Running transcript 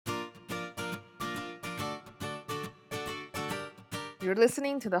You're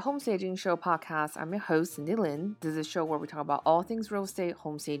listening to the Home Staging Show podcast. I'm your host, Cindy Lin. This is a show where we talk about all things real estate,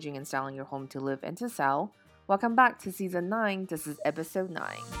 home staging, and styling your home to live and to sell. Welcome back to season 9. This is episode 9.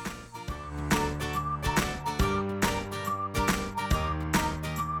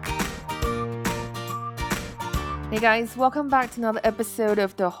 Hey guys, welcome back to another episode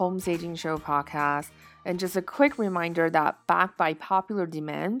of the Home Staging Show podcast. And just a quick reminder that backed by popular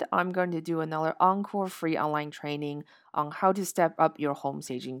demand, I'm going to do another encore free online training on how to step up your home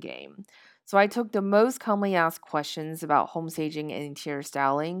staging game. So I took the most commonly asked questions about home staging and interior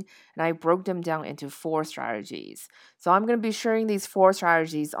styling, and I broke them down into 4 strategies. So I'm going to be sharing these 4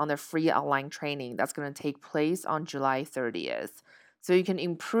 strategies on the free online training that's going to take place on July 30th. So you can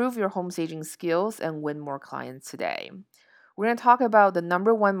improve your home staging skills and win more clients today. We're going to talk about the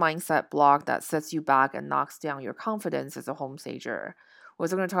number 1 mindset block that sets you back and knocks down your confidence as a home stager. We're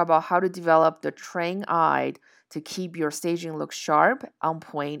also going to talk about how to develop the trained eye to keep your staging look sharp, on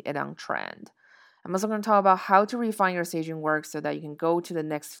point, and on trend. I'm also going to talk about how to refine your staging work so that you can go to the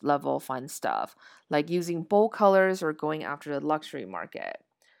next level fun stuff, like using bold colors or going after the luxury market.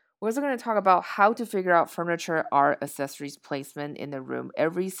 We're also going to talk about how to figure out furniture, art, accessories placement in the room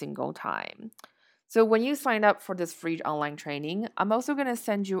every single time. So when you sign up for this free online training, I'm also going to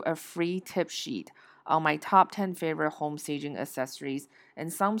send you a free tip sheet on my top 10 favorite home staging accessories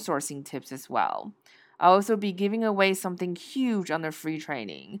and some sourcing tips as well. I'll also be giving away something huge on the free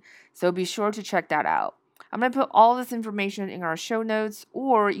training, so be sure to check that out. I'm going to put all this information in our show notes,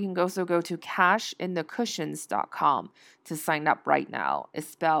 or you can also go to cashinthecushions.com to sign up right now. It's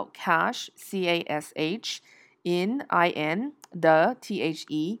spelled cash, C-A-S-H, in, the,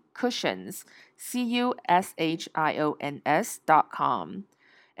 T-H-E, cushions, CUSHIONS.com.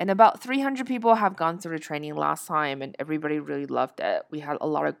 And about 300 people have gone through the training last time, and everybody really loved it. We had a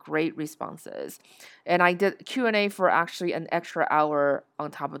lot of great responses. And I did Q&A for actually an extra hour on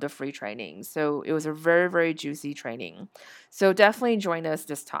top of the free training. So it was a very, very juicy training. So definitely join us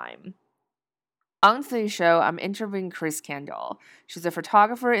this time. On today's show, I'm interviewing Kris Kandel. She's a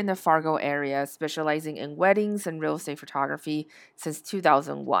photographer in the Fargo area, specializing in weddings and real estate photography since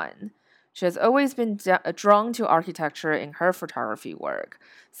 2001. She has always been drawn to architecture in her photography work,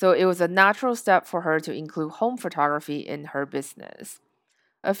 so it was a natural step for her to include home photography in her business.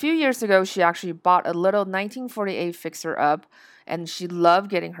 A few years ago, she actually bought a little 1948 fixer-up, and she loved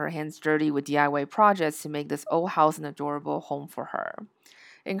getting her hands dirty with DIY projects to make this old house an adorable home for her.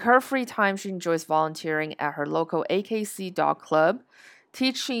 In her free time, she enjoys volunteering at her local AKC dog club,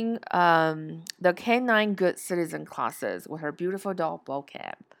 teaching the Canine Good Citizen classes with her beautiful dog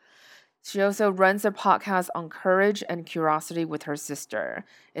Bokeh. She also runs a podcast on courage and curiosity with her sister.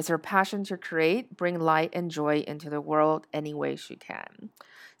 It's her passion to create, bring light and joy into the world any way she can.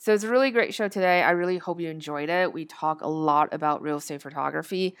 So it's a really great show today. I really hope you enjoyed it. We talk a lot about real estate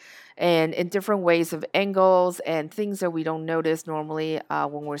photography and in different ways of angles and things that we don't notice normally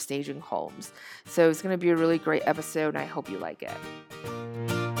when we're staging homes. So it's going to be a really great episode, and I hope you like it.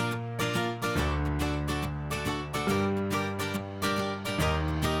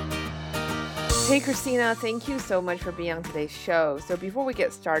 Hey, Kristina, thank you so much for being on today's show. So before we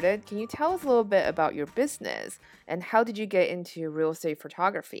get started, can you tell us a little bit about your business and how did you get into real estate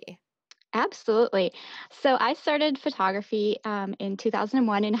photography? Absolutely. So I started photography in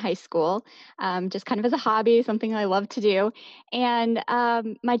 2001 in high school, just kind of as a hobby, something I love to do. And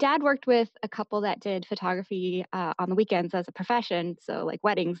my dad worked with a couple that did photography on the weekends as a profession, so like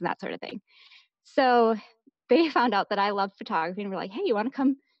weddings and that sort of thing. So they found out that I loved photography and were like, "Hey, you want to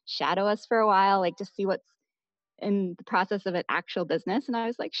come shadow us for a while, like just see what's in the process of an actual business?" And I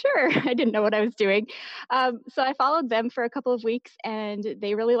was like, sure. I didn't know what I was doing. So I followed them for a couple of weeks and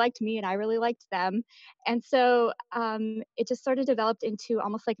they really liked me and I really liked them. And so it just sort of developed into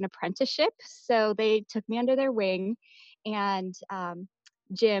almost like an apprenticeship. So they took me under their wing and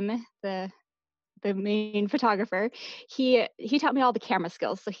Jim, the main photographer, he taught me all the camera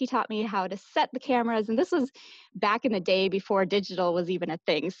skills. So he taught me how to set the cameras, and this was back in the day before digital was even a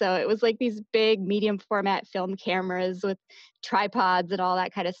thing. So it was like these big medium format film cameras with tripods and all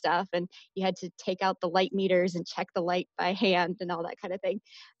that kind of stuff, and you had to take out the light meters and check the light by hand and all that kind of thing.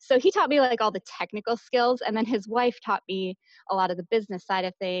 So he taught me like all the technical skills, and then his wife taught me a lot of the business side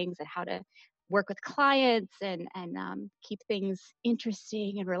of things and how to work with clients and keep things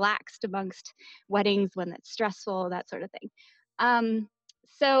interesting and relaxed amongst weddings when it's stressful, that sort of thing.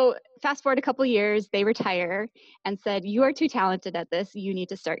 So fast forward a couple years, they retire and said, "You are too talented at this. You need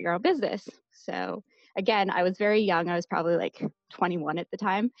to start your own business." So again, I was very young. I was probably like 21 at the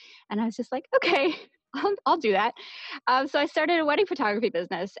time. And I was just like, okay. I'll do that. So I started a wedding photography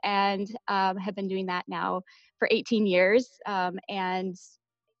business and have been doing that now for 18 years. And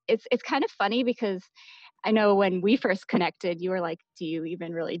it's kind of funny because I know when we first connected, you were like, "Do you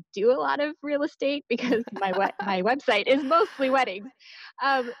even really do a lot of real estate?" Because my website is mostly weddings.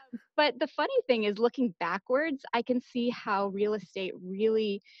 Um, but the funny thing is, looking backwards, I can see how real estate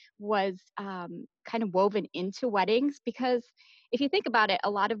really was kind of woven into weddings. Because if you think about it, a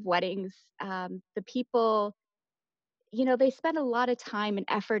lot of weddings, the people, they spend a lot of time and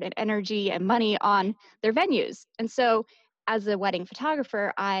effort and energy and money on their venues. And so, as a wedding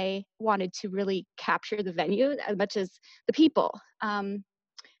photographer, I wanted to really capture the venue as much as the people.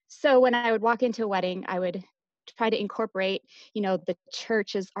 So, when I would walk into a wedding, I would try to incorporate, the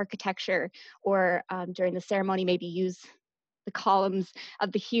church's architecture, or during the ceremony, maybe use the columns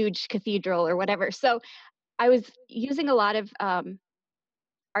of the huge cathedral or whatever. So, I was using a lot of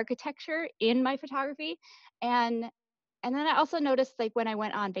architecture in my photography, and and then I also noticed, like, when I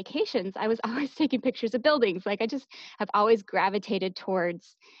went on vacations, I was always taking pictures of buildings. Like, I just have always gravitated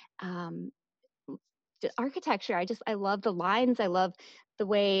towards um, the architecture. I love the lines. I love the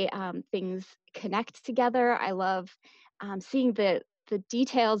way things connect together. I love seeing the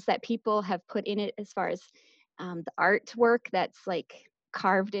details that people have put in it, as far as the artwork that's like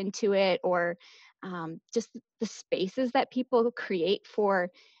carved into it, or just the spaces that people create for,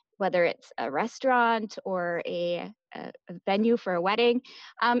 whether it's a restaurant or a venue for a wedding.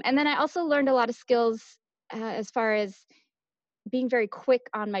 And then I also learned a lot of skills as far as being very quick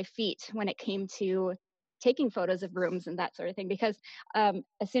on my feet when it came to taking photos of rooms and that sort of thing. Because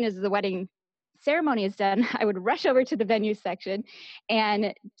as soon as the wedding ceremony is done, I would rush over to the venue section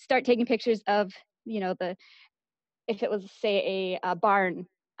and start taking pictures of, the if it was, say, a barn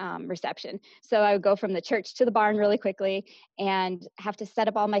reception. So I would go from the church to the barn really quickly and have to set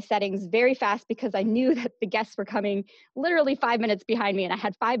up all my settings very fast, because I knew that the guests were coming literally 5 minutes behind me, and I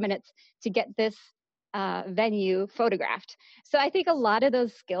had 5 minutes to get this venue photographed. So I think a lot of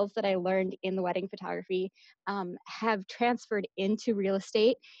those skills that I learned in the wedding photography have transferred into real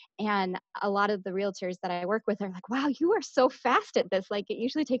estate. And a lot of the realtors that I work with are like, "Wow, you are so fast at this. Like, it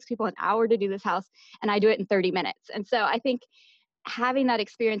usually takes people an hour to do this house, and I do it in 30 minutes." And so I think having that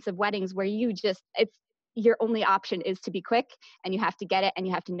experience of weddings where it's your only option is to be quick, and you have to get it, and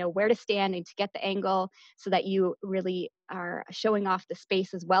you have to know where to stand and to get the angle so that you really are showing off the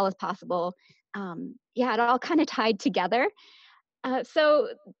space as well as possible. Yeah, it all kind of tied together. So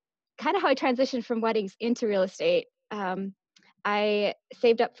kind of how I transitioned from weddings into real estate. I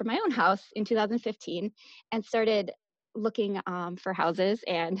saved up for my own house in 2015 and started looking for houses,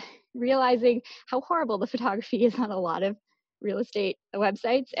 and realizing how horrible the photography is on a lot of real estate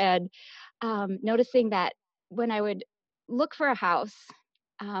websites, and noticing that when I would look for a house,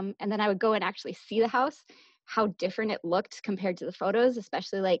 and then I would go and actually see the house, how different it looked compared to the photos.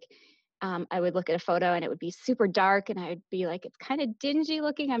 Especially, like, I would look at a photo and it would be super dark, and I'd be like, "It's kind of dingy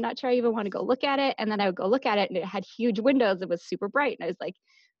looking. I'm not sure I even want to go look at it." And then I would go look at it, and it had huge windows. It was super bright, and I was like,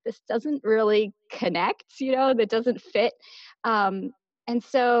 "This doesn't really connect. That doesn't fit." And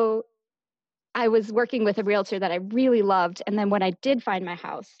so I was working with a realtor that I really loved, and then when I did find my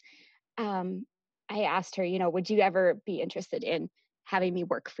house, um, I asked her, "Would you ever be interested in having me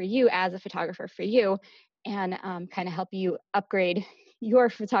work for you as a photographer for you, and kind of help you upgrade your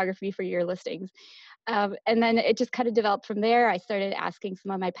photography for your listings?" And then it just kind of developed from there. I started asking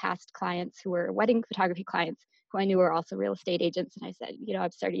some of my past clients who were wedding photography clients, who I knew were also real estate agents. And I said,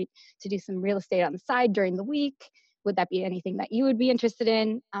 "I've started to do some real estate on the side during the week. Would that be anything that you would be interested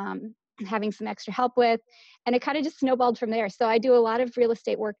in having some extra help with?" And it kind of just snowballed from there. So I do a lot of real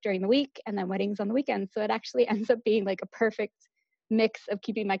estate work during the week and then weddings on the weekend. So it actually ends up being like a perfect mix of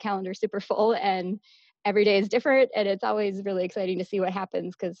keeping my calendar super full, and every day is different. And it's always really exciting to see what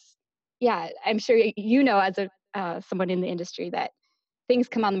happens, because yeah, I'm sure as a someone in the industry, that things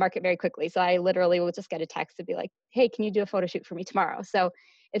come on the market very quickly. So I literally will just get a text to be like, "Hey, can you do a photo shoot for me tomorrow?" So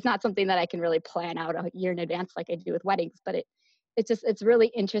it's not something that I can really plan out a year in advance like I do with weddings, but it's really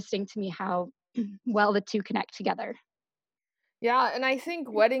interesting to me how well the two connect together. Yeah, and I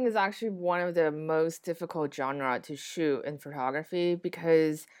think wedding is actually one of the most difficult genre to shoot in photography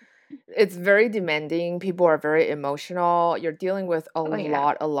because it's very demanding. People are very emotional. You're dealing with Oh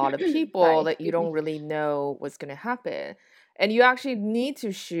yeah. a lot of people Sorry, that you excuse me. don't really know what's going to happen. And you actually need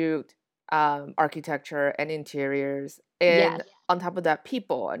to shoot architecture and interiors. Yes. And on top of that,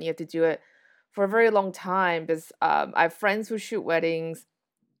 people. And you have to do it for a very long time because I have friends who shoot weddings.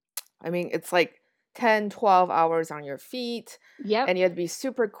 I mean, it's like 10, 12 hours on your feet. Yep. And you have to be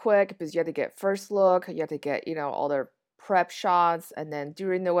super quick because you have to get first look. You have to get, all their prep shots, and then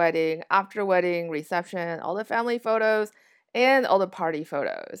during the wedding, after wedding, reception, all the family photos, and all the party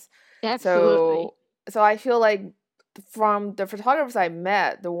photos. Absolutely. So I feel like from the photographers I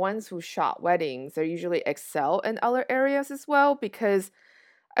met, the ones who shot weddings, they usually excel in other areas as well because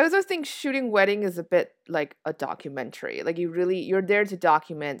I also think shooting wedding is a bit like a documentary. Like you're there to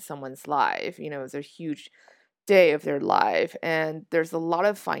document someone's life. It's a huge day of their life and there's a lot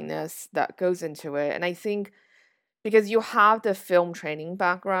of fineness that goes into it. And I think because you have the film training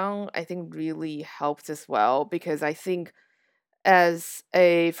background, I think really helps as well because I think as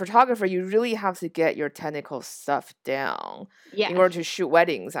a photographer, you really have to get your technical stuff down in Yes. order to shoot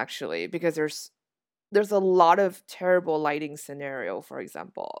weddings actually because there's a lot of terrible lighting scenario, for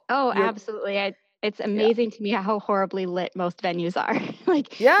example. Oh, You're absolutely. It's Yeah. amazing to me how horribly lit most venues are.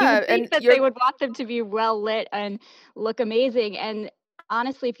 Like, you Yeah, would think and that you're they would want them to be well lit and look amazing. And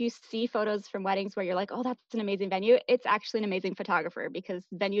honestly, if you see photos from weddings where you're like, "Oh, that's an amazing venue," it's actually an amazing photographer because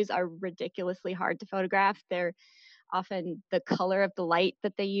venues are ridiculously hard to photograph. They're often the color of the light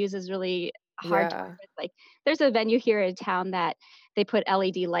that they use is really hard to work yeah. with. Like, there's a venue here in town that they put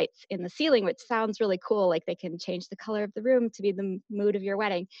LED lights in the ceiling, which sounds really cool. Like they can change the color of the room to be the mood of your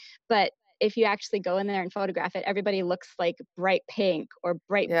wedding. But if you actually go in there and photograph it, everybody looks like bright pink or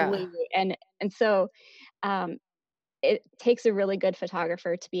bright Yeah. blue, and so um, it takes a really good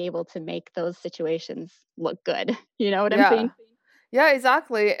photographer to be able to make those situations look good. You know what I'm saying? Yeah. Yeah,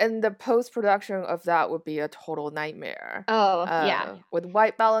 exactly, and the post-production of that would be a total nightmare, Oh yeah, with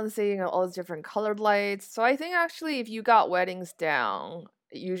white balancing and all those different colored lights, so I think actually if you got weddings down,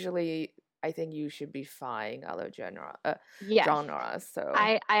 usually I think you should be fine other yes. genres, so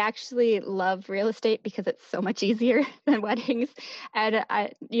I actually love real estate because it's so much easier than weddings, and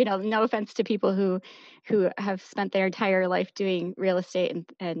no offense to people who have spent their entire life doing real estate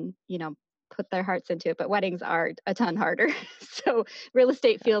and put their hearts into it, but weddings are a ton harder. So real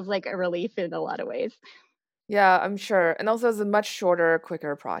estate yeah. feels like a relief in a lot of ways. Yeah, I'm sure, and also it's a much shorter,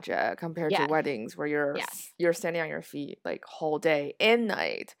 quicker project compared to Yes. weddings where Yes. you're standing on your feet, like, whole day and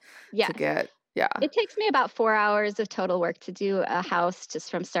night to Yes. get yeah. It takes me about 4 hours of total work to do a house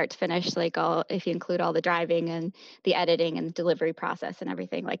just from start to finish, like, all if you include all the driving and the editing and the delivery process and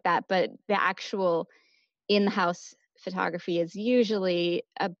everything like that, but the actual in-house photography is usually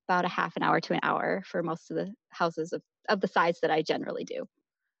about a half an hour to an hour for most of the houses of the size that I generally do.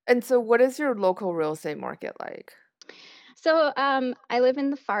 And so what is your local real estate market like? So, I live in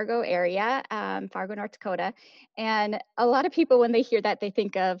the Fargo area, Fargo, North Dakota, and a lot of people, when they hear that, they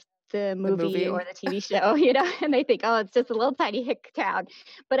think of the The movie or movie? the TV show, and they think, "Oh, it's just a little tiny hick town."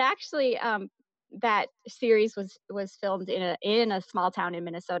 But actually, that series was filmed in a small town in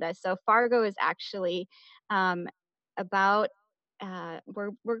Minnesota. So Fargo is actually um, about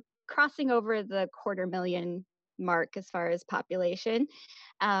we're crossing over the 250,000 mark as far as population.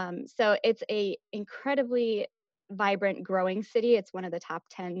 So it's a incredibly vibrant, growing city. It's one of the top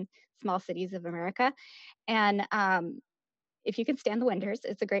 10 small cities of America. And if you can stand the winters,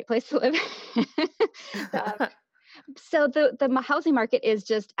 it's a great place to live. um, so the housing market is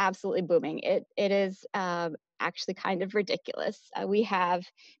just absolutely booming. It is actually kind of ridiculous. We have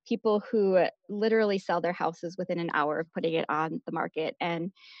people who literally sell their houses within an hour of putting it on the market.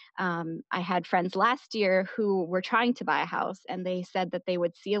 And I had friends last year who were trying to buy a house, and they said that they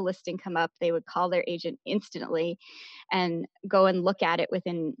would see a listing come up, they would call their agent instantly, and go and look at it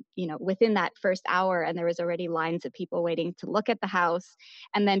within that first hour. And there was already lines of people waiting to look at the house,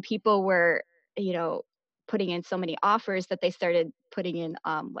 and then people were you know putting in so many offers that they started putting in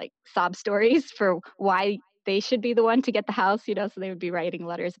like sob stories for why they should be the one to get the house, so they would be writing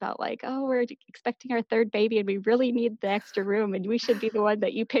letters about like, oh, we're expecting our third baby and we really need the extra room and we should be the one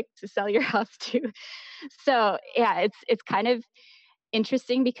that you picked to sell your house to. So yeah, it's kind of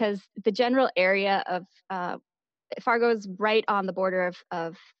interesting because the general area of Fargo is right on the border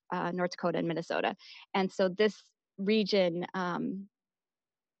of North Dakota and Minnesota, and so this region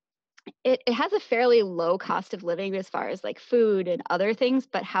it has a fairly low cost of living as far as like food and other things,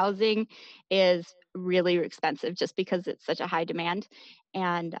 but housing is really expensive just because it's such a high demand.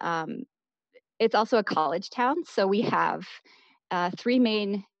 And it's also a college town. So we have three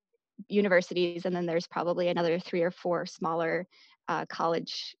main universities, and then there's probably another three or four smaller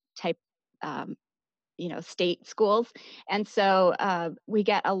college type. State schools. And so we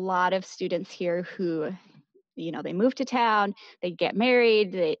get a lot of students here who they move to town, they get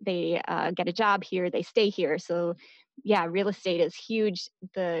married, they get a job here, they stay here. So yeah, real estate is huge.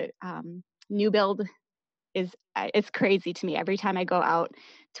 The new build is it's crazy to me. Every time I go out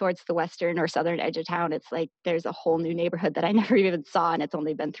towards the western or southern edge of town, it's like there's a whole new neighborhood that I never even saw, and it's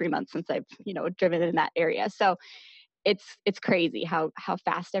only been 3 months since I've driven in that area. So it's crazy how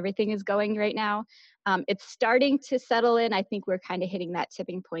fast everything is going right now. It's starting to settle in. I think we're kind of hitting that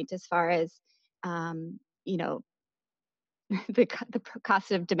tipping point as far as you know the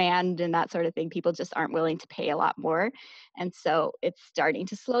cost of demand and that sort of thing. People just aren't willing to pay a lot more, and so it's starting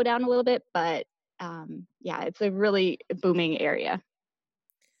to slow down a little bit. But yeah, it's a really booming area.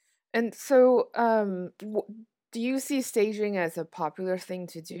 And so, do you see staging as a popular thing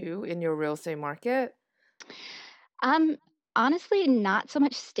to do in your real estate market? Um, Honestly, not so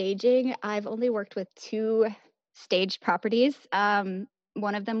much staging. I've only worked with 2 staged properties.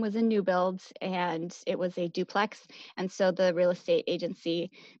 One of them was a new build, and it was a duplex, and so the real estate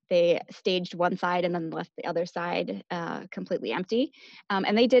agency, they staged one side and then left the other side, completely empty,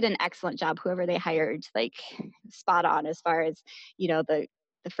 and they did an excellent job, whoever they hired, like, spot on as far as,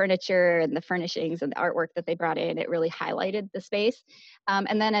 the furniture and the furnishings and the artwork that they brought in. It really highlighted the space.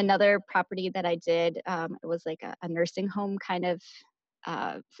 And then another property that I did, it was like a nursing home kind of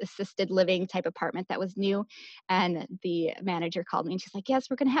assisted living type apartment that was new. And the manager called me and she's like, "Yes,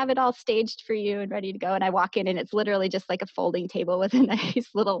 we're going to have it all staged for you and ready to go." And I walk in and it's literally just like a folding table with a nice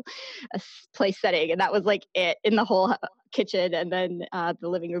little place setting. And that was like it in the whole kitchen. And then the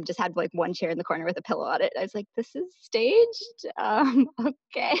living room just had like one chair in the corner with a pillow on it. I was like, "This is staged."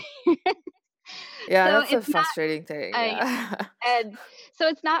 Okay. Yeah, So that's a it's frustrating thing. I Yeah. and so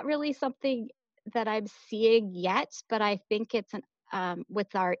it's not really something that I'm seeing yet, but I think it's an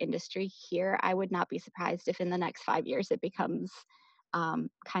with our industry here, I would not be surprised if in the next 5 years it becomes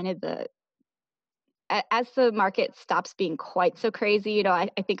kind of as the market stops being quite so crazy. I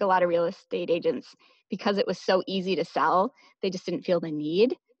think a lot of real estate agents, because it was so easy to sell, they just didn't feel the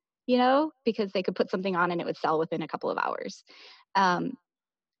need, because they could put something on and it would sell within a couple of hours. Um,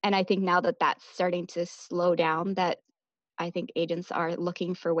 and I think now that that's starting to slow down, that I think agents are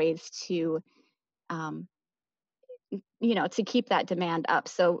looking for ways to, um, to keep that demand up.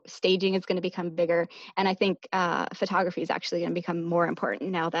 So staging is going to become bigger, and I think photography is actually going to become more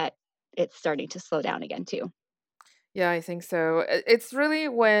important now that it's starting to slow down again too. Yeah, I think so. It's really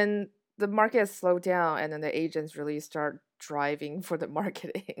when the market has slowed down and then the agents really start driving for the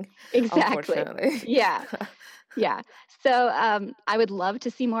marketing, Exactly. unfortunately. Yeah. Yeah. So I would love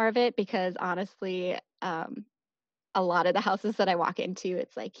to see more of it because honestly, a lot of the houses that I walk into,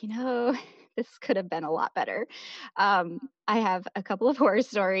 it's like, this could have been a lot better. I have a couple of horror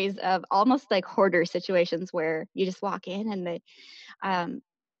stories of almost like hoarder situations where you just walk in and um,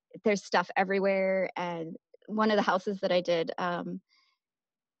 there's stuff everywhere. And one of the houses that I did,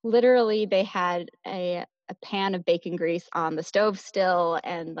 literally they had a pan of bacon grease on the stove still,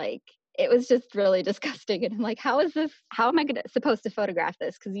 and like it was just really disgusting. And I'm like, how am I supposed to photograph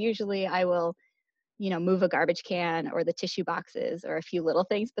this? Because usually I will move a garbage can or the tissue boxes or a few little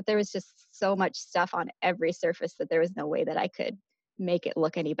things, but there was just so much stuff on every surface that there was no way that I could make it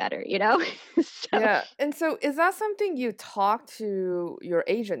look any better? So Yeah, and so is that something you talk to your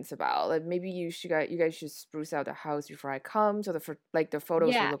agents about? Like maybe you guys should spruce out the house before I come so the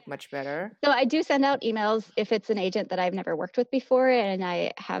photos will yeah. look much better. So I do send out emails if it's an agent that I've never worked with before, and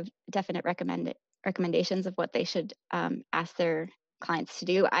I have definite recommendations of what they should ask their clients to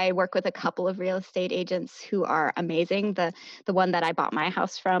do. I work with a couple of real estate agents who are amazing. The one that I bought my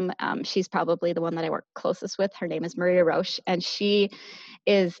house from, she's probably the one that I work closest with. Her name is Maria Roche, and she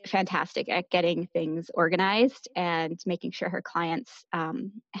is fantastic at getting things organized and making sure her clients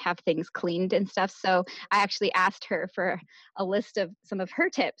have things cleaned and stuff. So I actually asked her for a list of some of her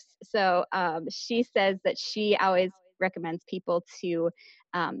tips. So she says that she always recommends people to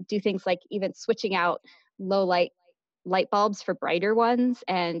do things like even switching out low light bulbs for brighter ones,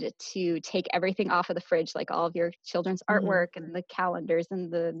 and to take everything off of the fridge, like all of your children's Mhm. artwork and the calendars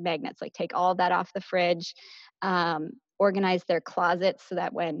and the magnets, like take all of that off the fridge. Organize their closets so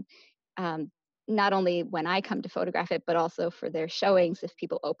that when um, not only when I come to photograph it, but also for their showings, if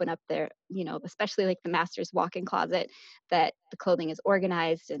people open up their, especially like the master's walk-in closet, that the clothing is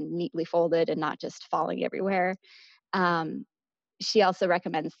organized and neatly folded and not just falling everywhere. Um, she also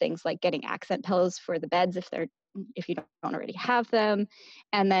recommends things like getting accent pillows for the beds if you don't already have them,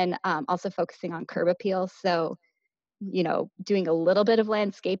 and then also focusing on curb appeal. So doing a little bit of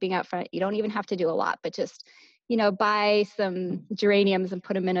landscaping out front. You don't even have to do a lot, but just, buy some geraniums and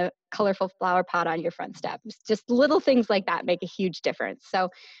put them in a colorful flower pot on your front step. Just little things like that make a huge difference. So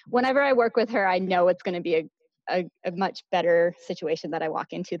whenever I work with her, I know it's going to be a much better situation that I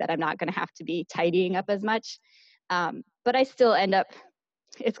walk into, that I'm not going to have to be tidying up as much. But I still end up,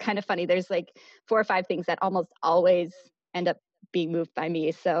 it's kind of funny. There's like 4 or 5 things that almost always end up being moved by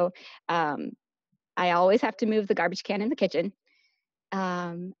me. So um, I always have to move the garbage can in the kitchen.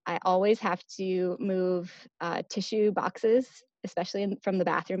 I always have to move tissue boxes, especially from the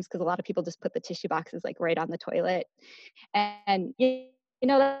bathrooms, because a lot of people just put the tissue boxes like right on the toilet. And you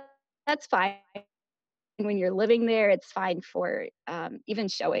know that's fine when you're living there. It's fine for even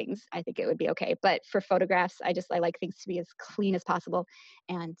showings. I think it would be okay. But for photographs, I like things to be as clean as possible,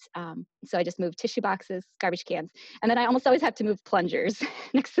 and so I just move tissue boxes, garbage cans, and then I almost always have to move plungers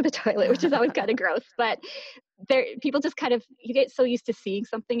next to the toilet, which is always kind of gross. But there, people just kind of you get so used to seeing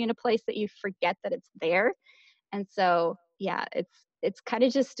something in a place that you forget that it's there. And so, yeah, it's kind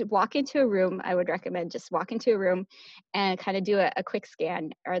of just walk into a room. I would recommend just walk into a room and kind of do a quick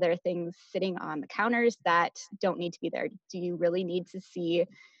scan. Are there things sitting on the counters that don't need to be there? Do you really need to see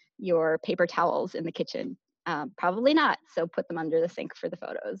your paper towels in the kitchen? Probably not. So put them under the sink for the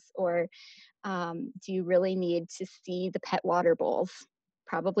photos. Or do you really need to see the pet water bowls?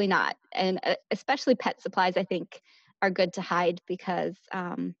 Probably not. And especially pet supplies, I think, are good to hide because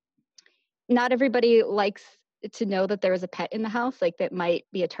not everybody likes to know that there was a pet in the house. Like that might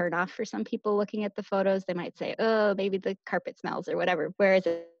be a turnoff for some people looking at the photos. They might say, oh, maybe the carpet smells or whatever. Whereas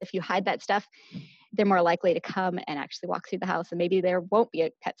if you hide that stuff, they're more likely to come and actually walk through the house and maybe there won't be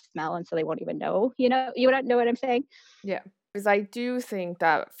a pet smell. And so they won't even know, you don't know what I'm saying? Yeah, because I do think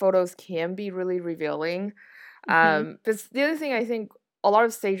that photos can be really revealing. Hmm. But the other thing I think a lot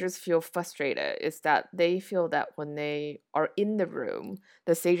of stagers feel frustrated is that they feel that when they are in the room,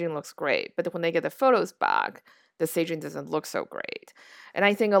 the staging looks great, but when they get the photos back, the staging doesn't look so great. And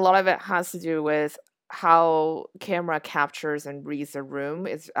I think a lot of it has to do with how camera captures and reads the room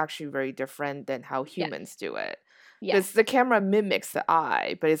is actually very different than how Yes. humans do it. Because the Yes. camera mimics the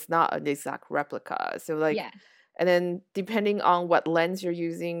eye, but it's not an exact replica. So like, Yes. and then depending on what lens you're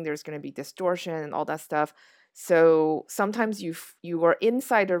using, there's going to be distortion and all that stuff. So sometimes you are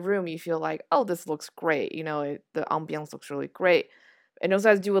inside a room, you feel like, oh, this looks great. The ambiance looks really great. And also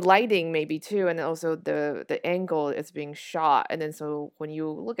has to do with lighting maybe too, and also the angle it's being shot. And then so when you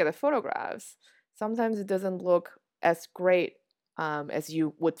look at the photographs, sometimes it doesn't look as great as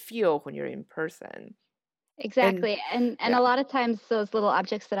you would feel when you're in person. And Exactly, and yeah. a lot of times those little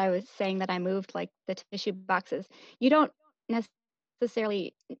objects that I was saying that I moved, like the tissue boxes, you don't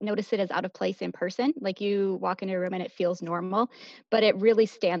necessarily notice it as out of place in person. Like you walk into a room and it feels normal, but it really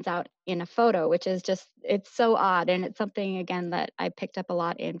stands out in a photo, which is just it's so odd. And it's something again that I picked up a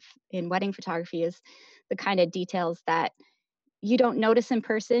lot in wedding photography is the kind of details that you don't notice in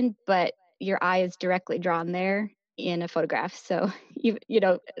person, but your eye is directly drawn there in a photograph. So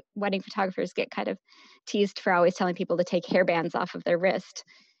wedding photographers get kind of teased for always telling people to take hairbands off of their wrist.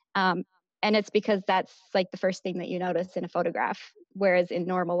 Um, and it's because that's like the first thing that you notice in a photograph. Whereas in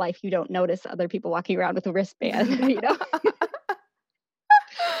normal life, you don't notice other people walking around with a wristband.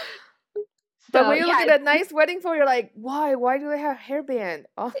 But So when you look yeah, at a nice wedding photo, you're like, why? Why do they have hairband?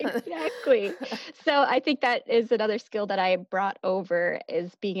 Oh. exactly. So I think that is another skill that I brought over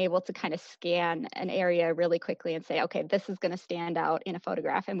is being able to kind of scan an area really quickly and say, okay, this is going to stand out in a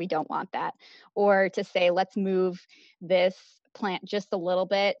photograph and we don't want that. Or to say, let's move this plant just a little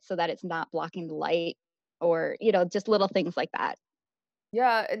bit so that it's not blocking the light or, just little things like that.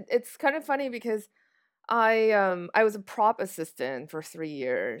 Yeah, it's kind of funny because I was a prop assistant for 3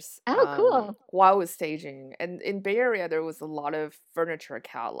 years, Oh, cool. while I was staging, and in Bay Area, there was a lot of furniture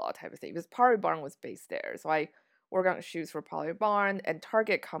catalog type of thing, because Pottery Barn was based there, so I work on shoots for Pottery Barn, and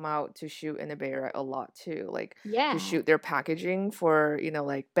Target come out to shoot in the Bay Area a lot too, like, to Yeah. shoot their packaging for,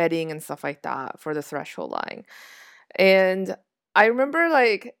 like, bedding and stuff like that for the Threshold line. And I remember,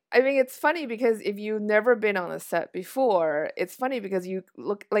 like, I mean, it's funny because if you've never been on a set before, it's funny because you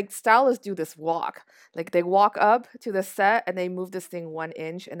look like stylists do this walk. Like they walk up to the set and they move this thing 1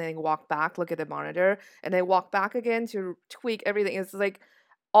 inch and then walk back, look at the monitor, and they walk back again to tweak everything. It's like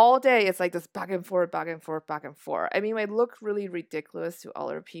all day it's like this back and forth, back and forth, back and forth. I mean, it might look really ridiculous to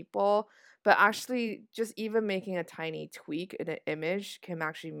other people, but actually just even making a tiny tweak in an image can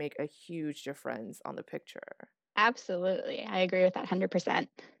actually make a huge difference on the picture. Absolutely. I agree with that 100%.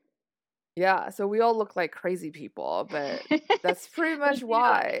 Yeah, so we all look like crazy people, but that's pretty We much do.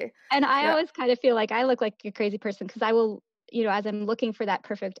 why. And I Yeah. always kind of feel like I look like a crazy person because I will, as I'm looking for that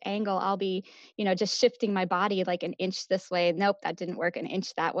perfect angle, I'll be, just shifting my body like an inch this way. Nope, that didn't work. An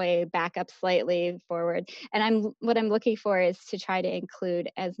inch that way, back up slightly, forward. And what I'm looking for is to try to include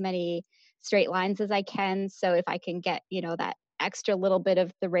as many straight lines as I can. So if I can get, that extra little bit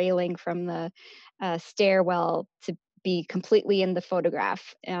of the railing from the stairwell to be completely in the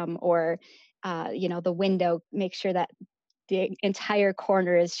photograph, or the window, make sure that the entire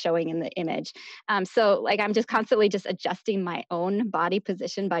corner is showing in the image. So like I'm just constantly just adjusting my own body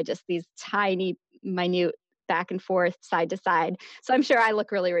position by just these tiny, minute back and forth, side to side. So I'm sure I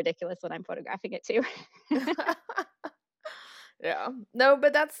look really ridiculous when I'm photographing it too. Yeah. No,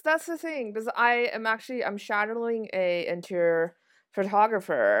 but that's the thing because I'm shadowing a interior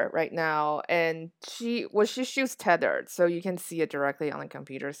photographer right now, and she shoots tethered, so you can see it directly on the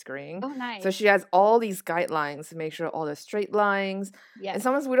computer screen. Oh, So nice. she has all these guidelines to make sure all the straight lines, and Yes.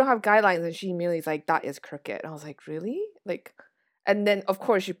 sometimes we don't have guidelines, and she immediately is like, "That is crooked." I was like, "Really?" Like, and then of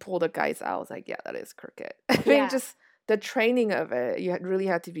course she pulled the guys out. I was like, "Yeah, that is crooked." I think Yeah. just the training of it, really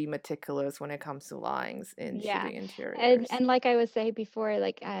have to be meticulous when it comes to lines in Yeah. shooting And interiors. and like I was saying before,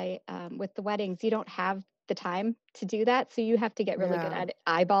 like with the weddings, you don't have the time to do that. So you have to get really good Yeah, at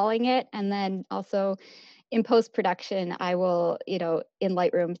eyeballing it. And then also in post production, I will, in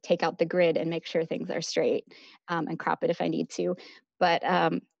Lightroom, take out the grid and make sure things are straight, and crop it if I need to. But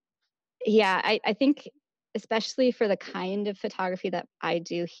yeah, I think especially for the kind of photography that I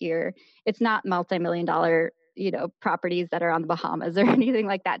do here, it's not multi-million dollar, properties that are on the Bahamas or anything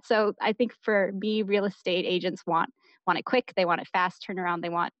like that. So I think for me, real estate agents want it quick, they want it fast turnaround, they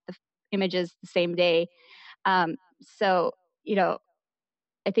want the images the same day. So, you know,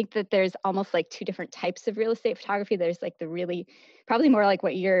 I think that there's almost like 2 different types of real estate photography. There's like the really probably more like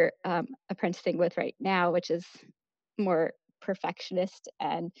what you're, apprenticing with right now, which is more perfectionist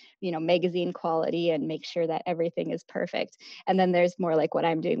and, magazine quality and make sure that everything is perfect. And then there's more like what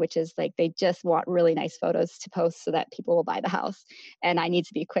I'm doing, which is like they just want really nice photos to post so that people will buy the house. And I need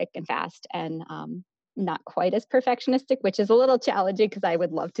to be quick and fast and, not quite as perfectionistic, which is a little challenging because I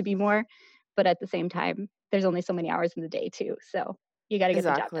would love to be more, but at the same time, there's only so many hours in the day too. So you gotta get the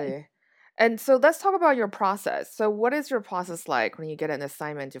job done. exactly. And so let's talk about your process. So what is your process like when you get an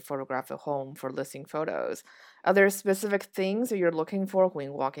assignment to photograph a home for listing photos? Are there specific things that you're looking for when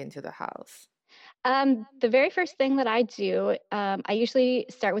you walk into the house? The very first thing that I do, I usually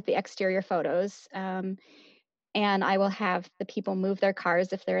start with the exterior photos, and I will have the people move their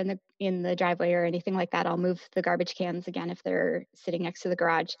cars if they're in the driveway or anything like that. I'll move the garbage cans again if they're sitting next to the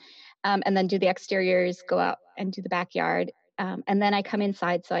garage, and then do the exteriors, go out and do the backyard, and then I come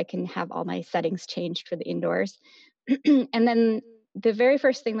inside so I can have all my settings changed for the indoors. And then the very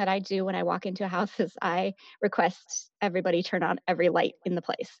first thing that I do when I walk into a house is I request everybody turn on every light in the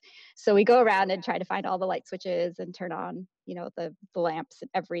place. So we go around and try to find all the light switches and turn on, the lamps and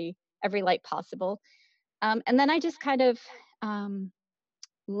every light possible. And then I just kind of um,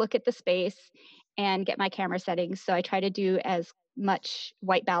 look at the space and get my camera settings. So I try to do as much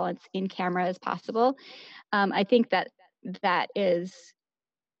white balance in camera as possible. I think that that is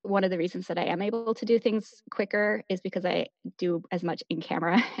one of the reasons that I am able to do things quicker is because I do as much in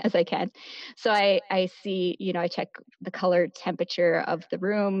camera as I can. So I see, I check the color temperature of the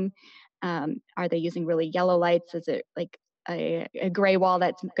room. Are they using really yellow lights? Is it like a gray wall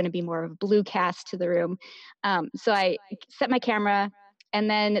that's going to be more of a blue cast to the room? So I set my camera. And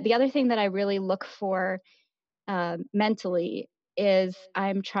then the other thing that I really look for mentally is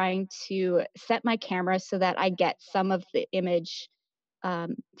I'm trying to set my camera so that I get some of the image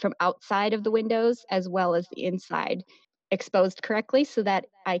from outside of the windows as well as the inside exposed correctly so that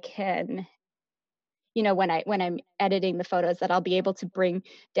I can, when I'm editing the photos, that I'll be able to bring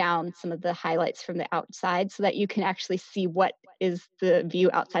down some of the highlights from the outside so that you can actually see what is the view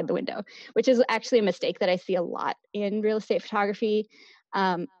outside the window, which is actually a mistake that I see a lot in real estate photography,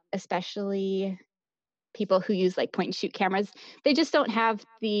 especially people who use like point and shoot cameras. They just don't have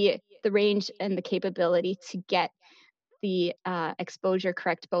the range and the capability to get the exposure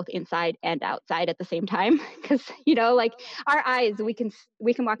correct both inside and outside at the same time because like our eyes we can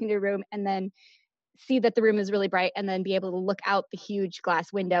walk into a room and then see that the room is really bright and then be able to look out the huge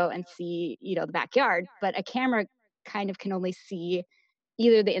glass window and see the backyard, but a camera kind of can only see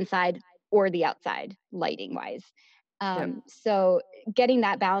either the inside or the outside lighting wise. Yep. So getting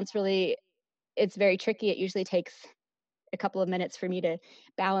that balance really, it's very tricky. It usually takes a couple of minutes for me to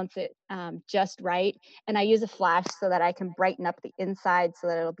balance it just right. And I use a flash so that I can brighten up the inside so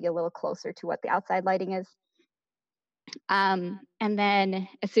that it'll be a little closer to what the outside lighting is. And then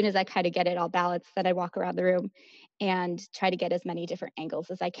as soon as I kind of get it all balanced, then I walk around the room and try to get as many different angles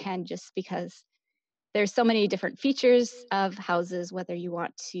as I can, just because there's so many different features of houses, whether you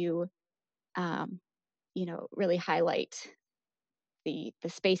want to, um, really highlight the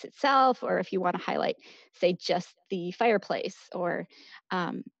space itself, or if you want to highlight, say, just the fireplace, or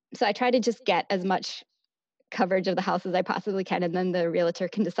so I try to just get as much coverage of the house as I possibly can, and then the realtor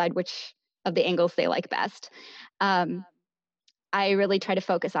can decide which of the angles they like best. Um, I really try to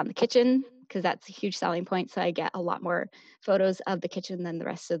focus on the kitchen because that's a huge selling point. So I get a lot more photos of the kitchen than the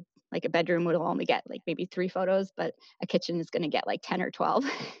rest of like a bedroom will only get like maybe 3 photos, but a kitchen is gonna get like 10 or 12.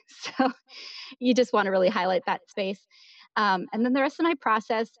 So you just wanna really highlight that space. And then the rest of my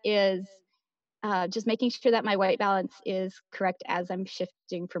process is just making sure that my white balance is correct as I'm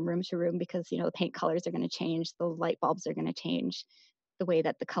shifting from room to room because, the paint colors are gonna change, the light bulbs are gonna change, the way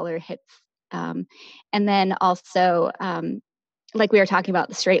that the color hits. Um, and then also, like we were talking about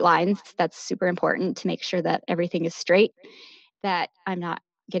the straight lines, that's super important to make sure that everything is straight, that I'm not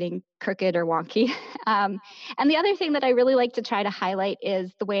getting crooked or wonky. Um, and the other thing that I really like to try to highlight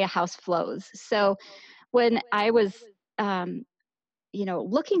is the way a house flows. So when I was, um,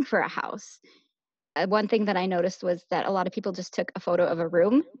 looking for a house, one thing that I noticed was that a lot of people just took a photo of a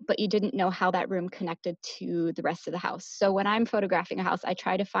room, but you didn't know how that room connected to the rest of the house. So when I'm photographing a house, I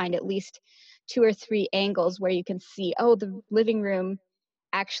try to find at least 2 or 3 angles where you can see, oh, the living room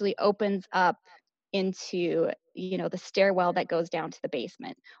actually opens up into, the stairwell that goes down to the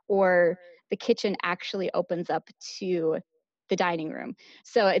basement, or the kitchen actually opens up to the dining room.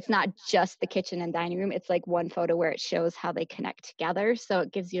 So it's not just the kitchen and dining room, it's like one photo where it shows how they connect together, so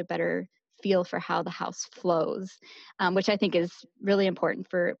it gives you a better feel for how the house flows, which I think is really important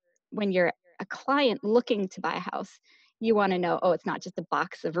for when you're a client looking to buy a house. You want to know, oh, it's not just a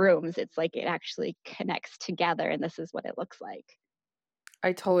box of rooms, it's like it actually connects together and this is what it looks like.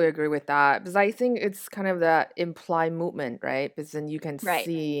 I totally agree with that because I think it's kind of that implied movement, right? Because then you can Right.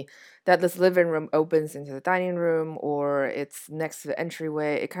 see that this living room opens into the dining room or it's next to the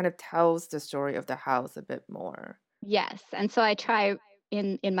entryway. It kind of tells the story of the house a bit more. Yes, and so I try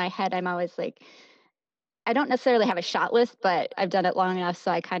in my head, I'm always like, I don't necessarily have a shot list, but I've done it long enough,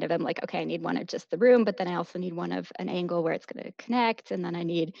 so I kind of am like, okay, I need one of just the room, but then I also need one of an angle where it's going to connect, and then I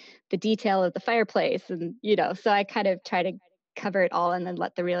need the detail of the fireplace, and so I kind of try to cover it all, and then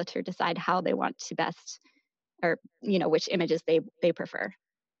let the realtor decide how they want to best, or which images they prefer.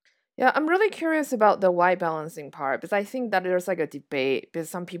 Yeah, I'm really curious about the white balancing part because I think that there's like a debate because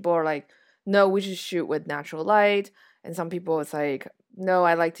some people are like, no, we should shoot with natural light, and some people it's like, no,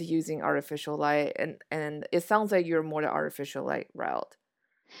 I like to using artificial light, and it sounds like you're more the artificial light route.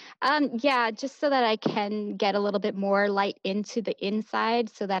 Yeah, just so that I can get a little bit more light into the inside,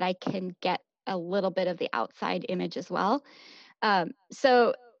 so that I can get a little bit of the outside image as well.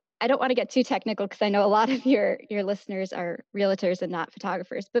 So I don't want to get too technical because I know a lot of your listeners are realtors and not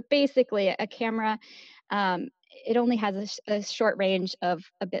photographers. But basically, a camera, um, it only has a short range of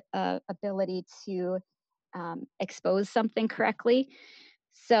ability to expose something correctly.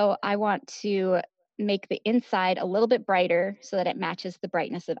 So I want to make the inside a little bit brighter so that it matches the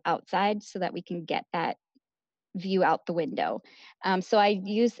brightness of outside, so that we can get that view out the window. So I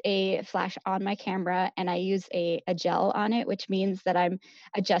use a flash on my camera and I use a gel on it, which means that I'm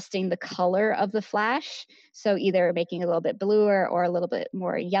adjusting the color of the flash. So either making it a little bit bluer or a little bit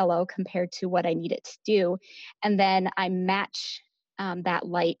more yellow compared to what I need it to do. And then I match that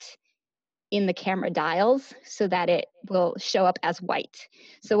light in the camera dials so that it will show up as white.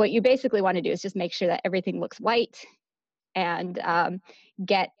 So what you basically want to do is just make sure that everything looks white and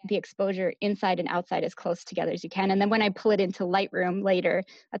get the exposure inside and outside as close together as you can. And then when I pull it into Lightroom later,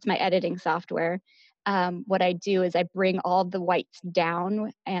 that's my editing software. What I do is I bring all the whites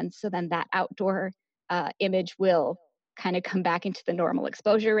down, and so then that outdoor image will kind of come back into the normal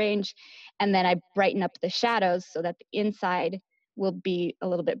exposure range. And then I brighten up the shadows so that the inside will be a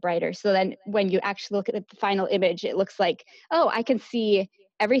little bit brighter. So then when you actually look at the final image, it looks like, oh, I can see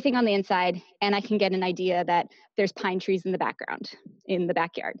everything on the inside, and I can get an idea that there's pine trees in the background in the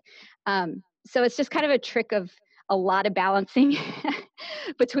backyard. So it's just kind of a trick of a lot of balancing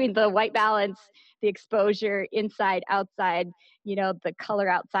between the white balance, the exposure, inside, outside. The color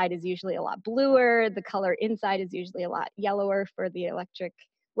outside is usually a lot bluer. The color inside is usually a lot yellower for the electric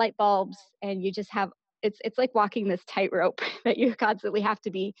light bulbs. And you just have it's like walking this tightrope that you constantly have to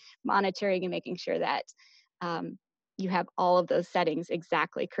be monitoring and making sure that um, you have all of those settings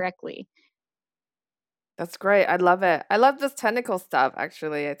exactly correctly. That's great. I love it. I love this technical stuff,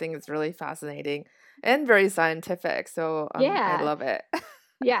 actually. I think it's really fascinating and very scientific. So I Yeah, love it.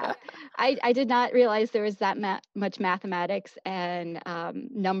 yeah. I did not realize there was that much mathematics and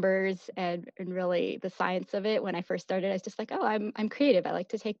numbers and really the science of it when I first started. I was just like, oh, I'm creative. I like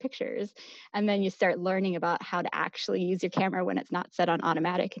to take pictures, and then you start learning about how to actually use your camera when it's not set on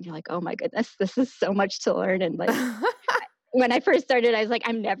automatic, and you're like, oh my goodness, this is so much to learn. And like when I first started, I was like,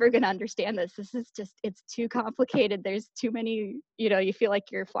 I'm never going to understand this. This is just, it's too complicated. There's too many, you feel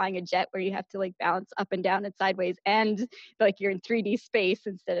like you're flying a jet where you have to like bounce up and down and sideways and like you're in 3D space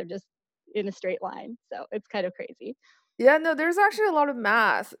instead of just in a straight line. So it's kind of crazy. Yeah, no, there's actually a lot of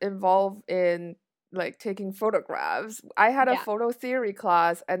math involved in like taking photographs. I had a Yeah. photo theory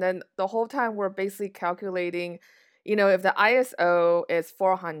class, and then the whole time we're basically calculating, if the ISO is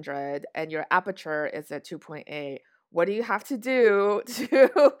 400 and your aperture is at 2.8, what do you have to do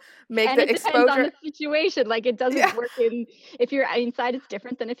to make And the it depends on exposure? the situation. Like it doesn't Yeah, work if you're inside, it's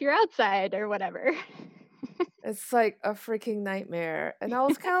different than if you're outside or whatever. it's like a freaking nightmare. And I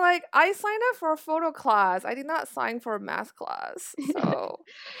was kind of like, I signed up for a photo class. I did not sign for a math class. So,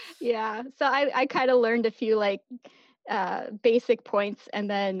 Yeah. So I kind of learned a few like basic points, and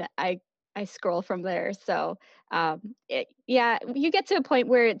then I scroll from there. So yeah, you get to a point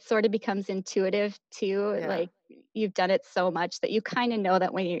where it sort of becomes intuitive too. yeah. Like you've done it so much that you kind of know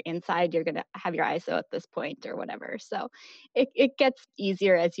that when you're inside, you're gonna have your ISO at this point or whatever. So it gets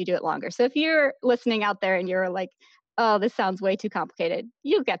easier as you do it longer. So if you're listening out there and you're like, oh, this sounds way too complicated,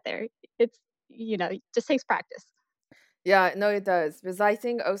 you'll get there. It's it just takes practice. Yeah, no, it does. Because I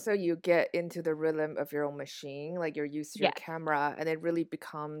think also you get into the rhythm of your own machine, like you're used to your Yes, camera, and it really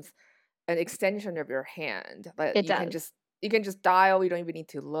becomes an extension of your hand. Like it does. you can just dial, you don't even need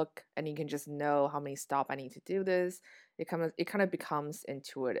to look, and you can just know how many stop I need to do this. It kind of becomes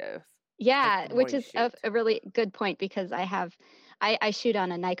intuitive, like Yeah, the more which you is a, shoot. a really good point because I shoot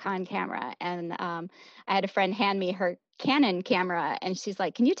on a Nikon camera, and I had a friend hand me her Canon camera, and she's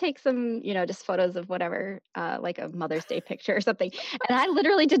like, "Can you take some, just photos of whatever, like a Mother's Day picture or something?" And I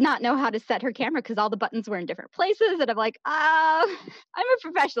literally did not know how to set her camera because all the buttons were in different places, and I'm like, I'm a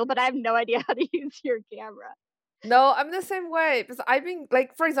professional, but I have no idea how to use your camera." No, I'm the same way because I've been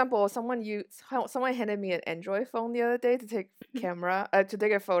like, for example, someone handed me an Android phone the other day to take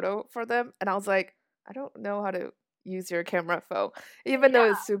a photo for them, and I was like, I don't know how to use your camera phone, even though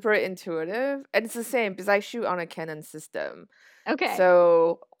it's Yeah. super intuitive, and it's the same because I shoot on a Canon system. Okay.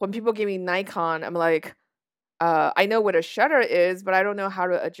 So when people give me Nikon, I'm like, I know what a shutter is, but I don't know how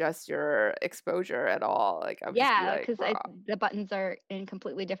to adjust your exposure at all. Like I'll just be Yeah, like, because the buttons are in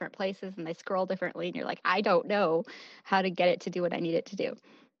completely different places and they scroll differently, and you're like, I don't know how to get it to do what I need it to do.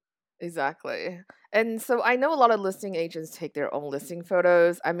 exactly. And so I know a lot of listing agents take their own listing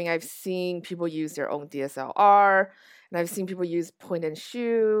photos. I mean, I've seen people use their own DSLR, and I've seen people use point and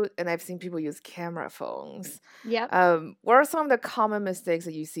shoot, and I've seen people use camera phones. Yep. What are some of the common mistakes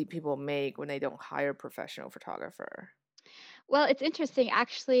that you see people make when they don't hire a professional photographer? Well, it's interesting.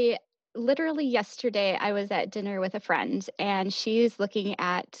 Actually, literally yesterday, I was at dinner with a friend, and she's looking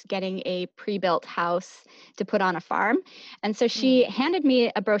at getting a pre built house to put on a farm. And so she Mm. handed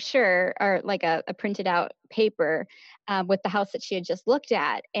me a brochure or like a printed out paper with the house that she had just looked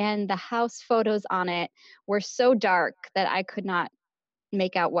at. And the house photos on it were so dark that I could not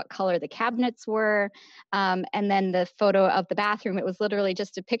make out what color the cabinets were. And then the photo of the bathroom, it was literally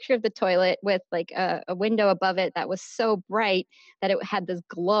just a picture of the toilet with like a window above it that was so bright that it had this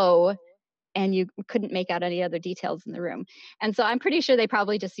glow, and you couldn't make out any other details in the room. And so I'm pretty sure they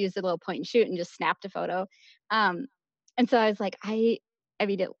probably just used a little point and shoot and just snapped a photo. Um, and so I was like, I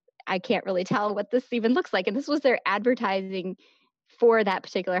mean, I can't really tell what this even looks like. And this was their advertising for that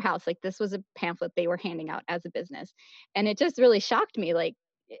particular house. Like this was a pamphlet they were handing out as a business. And it just really shocked me. Like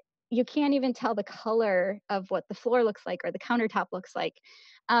you can't even tell the color of what the floor looks like or the countertop looks like.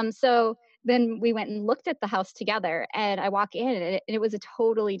 So then we went and looked at the house together, and I walk in, and it was a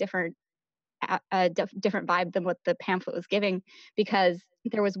totally different vibe than what the pamphlet was giving, because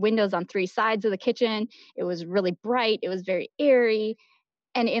there was windows on three sides of the kitchen. It was really bright. It was very airy.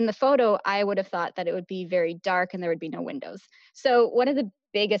 And in the photo, I would have thought that it would be very dark and there would be no windows. So one of the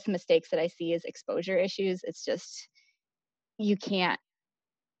biggest mistakes that I see is exposure issues. It's just you can't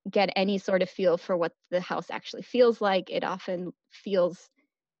get any sort of feel for what the house actually feels like. It often feels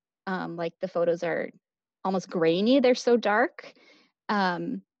like the photos are almost grainy. They're so dark.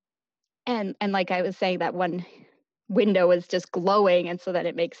 Um, and like I was saying, that one window is just glowing, and so that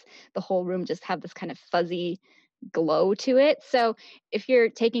it makes the whole room just have this kind of fuzzy glow to it. So if you're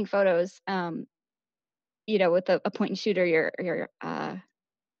taking photos, with a point and shoot or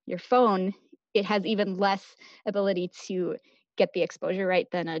your phone, it has even less ability to get the exposure right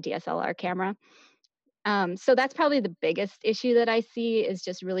than a DSLR camera. So that's probably the biggest issue that I see is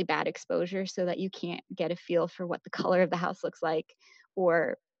just really bad exposure, so that you can't get a feel for what the color of the house looks like.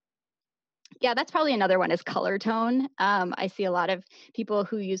 Or yeah, that's probably another one is color tone. I see a lot of people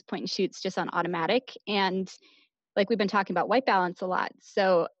who use point and shoots just on automatic, and like we've been talking about white balance a lot.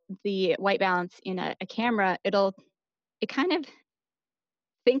 So the white balance in a camera, it kind of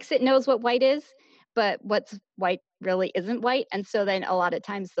thinks it knows what white is, but what's white really isn't white. And so then a lot of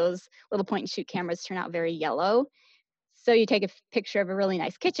times those little point and shoot cameras turn out very yellow. So you take a picture of a really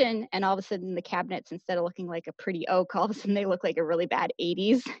nice kitchen, and all of a sudden the cabinets, instead of looking like a pretty oak, all of a sudden they look like a really bad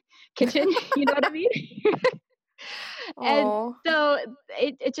 80s kitchen. You know what I mean? And Oh, so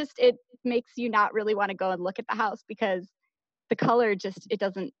it makes you not really want to go and look at the house, because the color just, it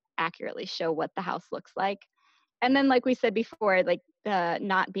doesn't accurately show what the house looks like. And then, like we said before, like the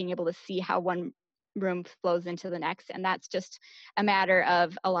not being able to see how one room flows into the next. And that's just a matter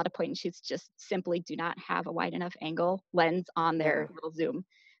of a lot of point and shoots just simply do not have a wide enough angle lens on yeah. their little zoom.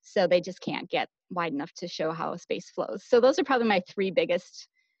 So they just can't get wide enough to show how a space flows. So those are probably my three biggest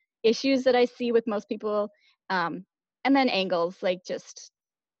issues that I see with most people. Um, and then angles, like just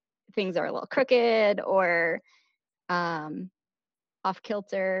things are a little crooked or um, off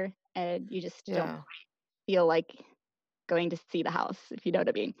kilter, and you just don't Yeah. feel like going to see the house, if you know what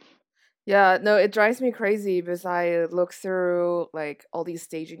I mean. Yeah, no, it drives me crazy because I look through like all these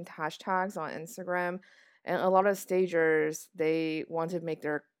staging hashtags on Instagram, and a lot of stagers they want to make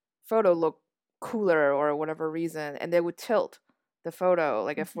their photo look cooler or whatever reason, and they would tilt the photo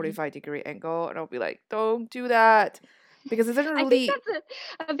like a Mhm. 45-degree angle, and I'll be like, "Don't do that," because it doesn't I think really.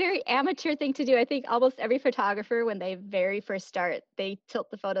 that's a very amateur thing to do. I think almost every photographer, when they very first start, they tilt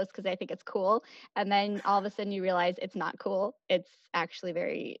the photos because they think it's cool, and then all of a sudden you realize it's not cool. It's actually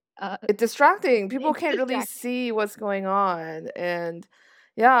very It's distracting. People it's can't really distracting. see what's going on, and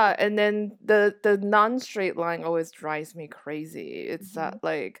yeah, and then the non-straight line always drives me crazy. It's that Mhm.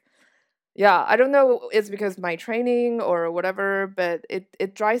 like yeah, I don't know it's because my training or whatever, but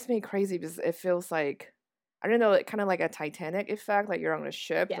it drives me crazy because it feels like I don't know, kind of like a Titanic effect, like you're on a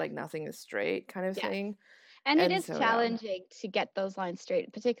ship, Yes, like nothing is straight kind of yes. thing. And it And is so yeah, challenging to get those lines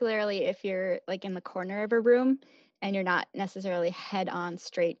straight, particularly if you're like in the corner of a room and you're not necessarily head on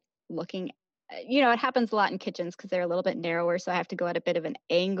straight looking. You know, it happens a lot in kitchens because they're a little bit narrower. So I have to go at a bit of an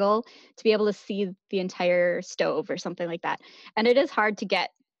angle to be able to see the entire stove or something like that. And it is hard to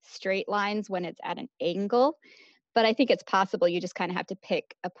get straight lines when it's at an angle, but I think it's possible. You just kind of have to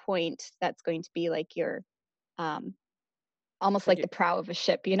pick a point that's going to be like your, um, almost like like the prow of a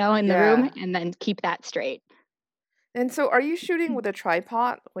ship, you know, in the room, yeah. and then keep that straight. And so are you shooting with a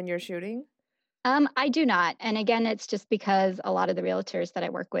tripod when you're shooting? I do not. And again, it's just because a lot of the realtors that I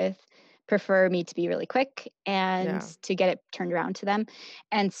work with prefer me to be really quick and Yeah, to get it turned around to them.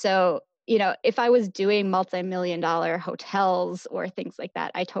 And so, you know, if I was doing multi-million dollar hotels or things like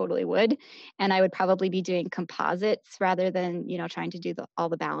that, I totally would. And I would probably be doing composites rather than, you know, trying to do all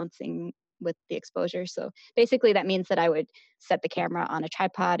the balancing with the exposure. So basically that means that I would set the camera on a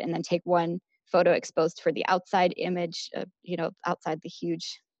tripod and then take one photo exposed for the outside image, you know, outside the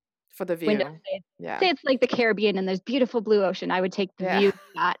huge for the window. view. Say Yeah. it's like the Caribbean and there's beautiful blue ocean, I would take the Yeah. view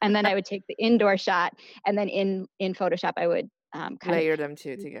shot, and then I would take the indoor shot, and then in Photoshop, I would, kind of Layer them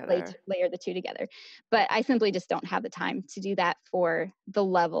two together. layer the 2 together. But I simply just don't have the time to do that for the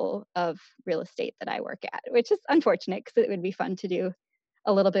level of real estate that I work at, which is unfortunate because it would be fun to do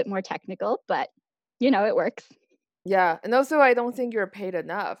a little bit more technical, but, you know, it works. Yeah, and also I don't think you're paid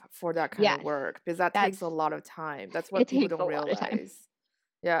enough for that kind of Yes, work because that takes that's a lot of time. That's what it people takes a don't lot of time. realize.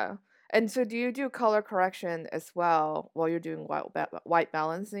 Yeah. And so do you do color correction as well while you're doing white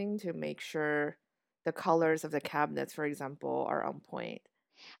balancing to make sure the colors of the cabinets, for example, are on point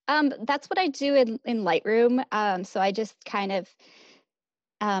That's what I do in Lightroom. So I just kind of,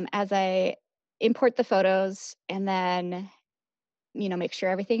 as I import the photos and then, you know, make sure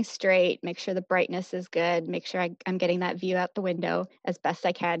everything's straight, make sure the brightness is good, make sure I'm getting that view out the window as best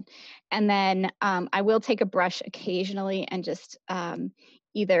I can. And then I will take a brush occasionally and just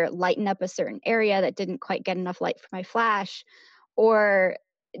either lighten up a certain area that didn't quite get enough light for my flash, or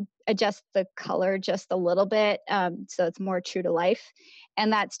adjust the color just a little bit, so it's more true to life.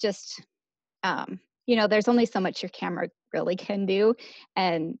 And that's just, you know, there's only so much your camera really can do.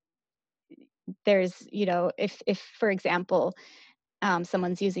 And there's, you know, if for example,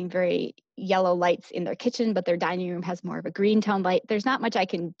 someone's using very yellow lights in their kitchen, but their dining room has more of a green tone light, there's not much I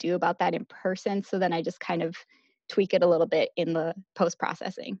can do about that in person. So then I just kind of tweak it a little bit in the post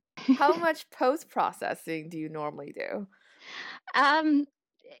processing. how much post processing do you normally do? um,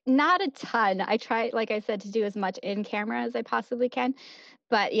 Not a ton. I try, like I said, to do as much in camera as I possibly can.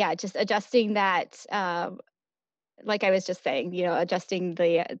 But yeah, just adjusting that, like I was just saying, you know, adjusting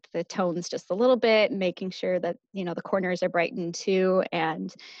the tones just a little bit, making sure that, you know, the corners are brightened too,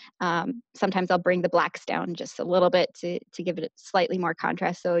 and sometimes I'll bring the blacks down just a little bit to give it slightly more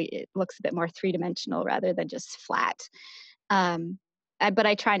contrast, so it looks a bit more three dimensional rather than just flat. Um, but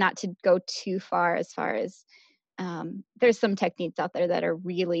I try not to go too far as there's some techniques out there that are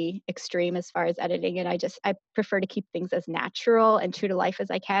really extreme as far as editing, and I prefer to keep things as natural and true to life as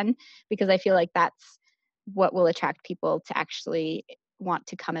I can, because I feel like that's what will attract people to actually want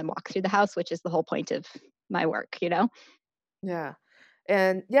to come and walk through the house, which is the whole point of my work, you know? Yeah.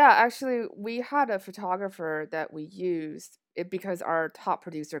 And yeah, actually, we had a photographer that we used it because our top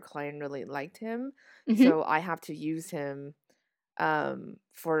producer client really liked him. Mhm. So I have to use him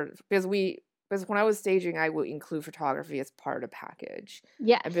for because when I was staging, I would include photography as part of the package.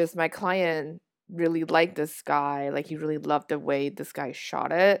 And Yes. because my client really liked this guy, like he really loved the way this guy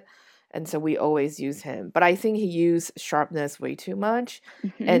shot it. And so we always use him. But I think he used sharpness way too much.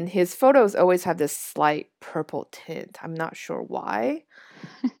 Mhm. And his photos always have this slight purple tint. I'm not sure why.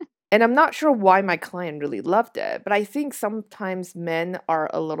 And I'm not sure why my client really loved it, but I think sometimes men are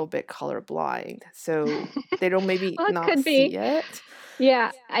a little bit colorblind, so they don't maybe Well, it not could be. see it.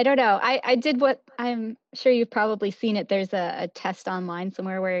 Yeah, I don't know. I did what I'm sure you've probably seen it. There's a test online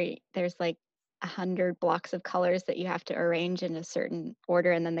somewhere where there's like 100 blocks of colors that you have to arrange in a certain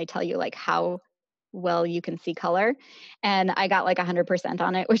order, and then they tell you like how well you can see color. And I got like 100%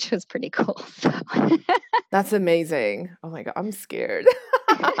 on it, which was pretty cool. So That's amazing. Oh my god, I'm scared.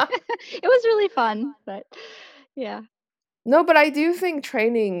 it was really fun, but yeah. No, but I do think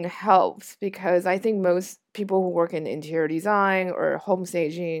training helps because I think most people who work in interior design or home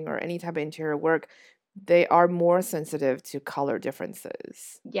staging or any type of interior work, they are more sensitive to color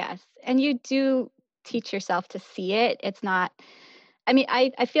differences. Yes, and you do teach yourself to see it. It's not I mean,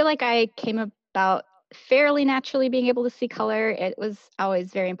 I feel like I came about fairly naturally being able to see color. It was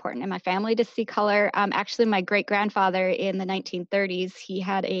always very important in my family to see color. Actually, my great-grandfather in the 1930s, he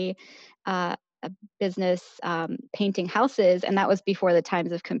had a business, painting houses, and that was before the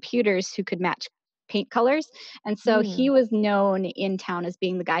times of computers who could match paint colors, and so he Mm. was known in town as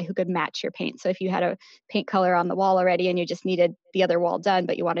being the guy who could match your paint. So if you had a paint color on the wall already and you just needed the other wall done,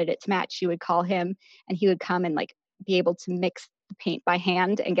 but you wanted it to match, you would call him and he would come and like be able to mix the paint by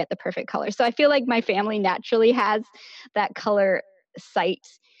hand and get the perfect color. So I feel like my family naturally has that color sight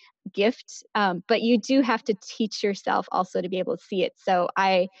gift, but you do have to teach yourself also to be able to see it. So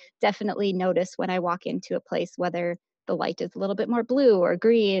I definitely notice when I walk into a place whether the light is a little bit more blue or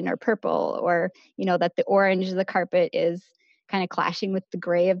green or purple, or that the orange of the carpet is kind of clashing with the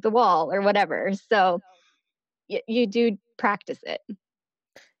gray of the wall or whatever. So you do practice it.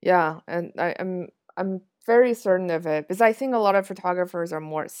 Yeah, and I'm very certain of it because I think a lot of photographers are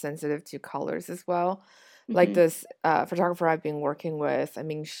more sensitive to colors as well. Like Hmm. this photographer I've been working with, I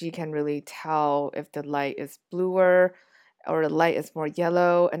mean, she can really tell if the light is bluer or the light is more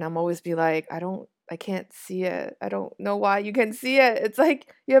yellow, and I'm always be like, I can't see it. I don't know why you can see it. It's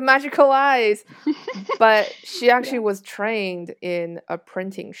like you have magical eyes. But she actually Yeah. was trained in a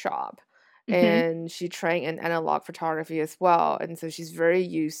printing shop, Hmm. and she trained in analog photography as well, and so she's very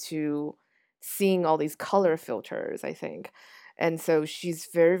used to seeing all these color filters, I think. And so she's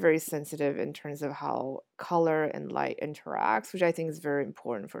very, very sensitive in terms of how color and light interacts, which I think is very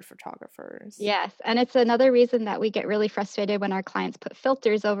important for photographers. Yes, and it's another reason that we get really frustrated when our clients put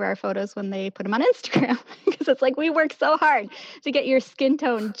filters over our photos when they put them on Instagram because it's like we work so hard to get your skin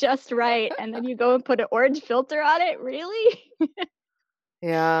tone just right, and then you go and put an orange filter on it? Really?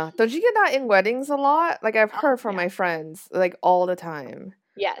 Yeah. Don't you get that in weddings a lot? Like I've Oh, heard from yeah. my friends like all the time.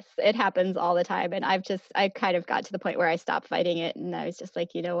 Yes, it happens all the time, and I kind of got to the point where I stopped fighting it, and I was just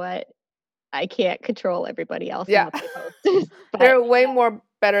like, "You know what? I can't control everybody else and Yeah. what they post." There But are way more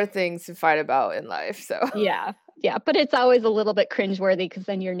better things to fight about in life, so yeah, yeah, but it's always a little bit cringeworthy because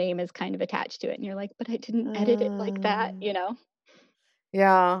then your name is kind of attached to it, and you're like, "But I didn't edit it like that," Um, you know?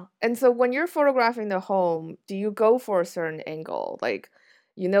 yeah. And so when you're photographing the home, do you go for a certain angle? Like,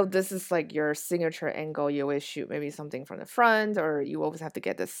 this is like your signature angle. You always shoot maybe something from the front, or you always have to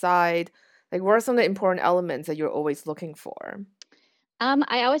get the side. Like, what are some of the important elements that you're always looking for?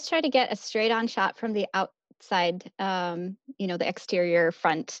 I always try to get a straight on shot from the outside, the exterior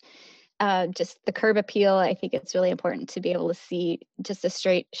front, just the curb appeal. I think it's really important to be able to see just a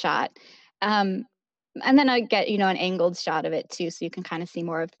straight shot. Um, and then I get, an angled shot of it too, so you can kind of see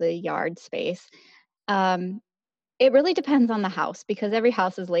more of the yard space. Um, it really depends on the house because every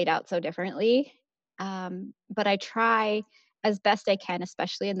house is laid out so differently. But I try as best I can,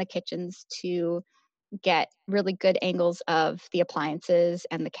 especially in the kitchens, to get really good angles of the appliances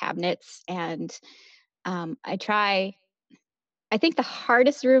and the cabinets. And I think the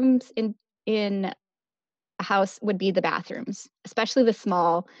hardest rooms in a house would be the bathrooms, especially the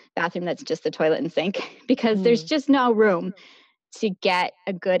small bathroom that's just the toilet and sink, because there's Mm, just no room to get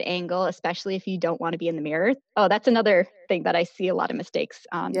a good angle, especially if you don't want to be in the mirror. Oh, that's another thing that I see a lot of mistakes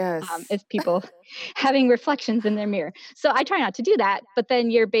on, yes. is people having reflections in their mirror. So I try not to do that, but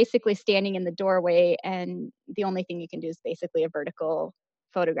then you're basically standing in the doorway, and the only thing you can do is basically a vertical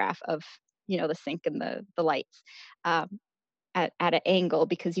photograph of the sink and the lights. Um, at an angle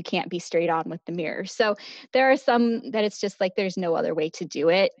because you can't be straight on with the mirror. So there are some that it's just like there's no other way to do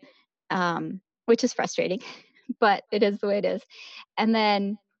it, which is frustrating, but it is the way it is. And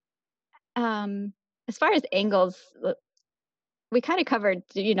then um, as far as angles, we kind of covered,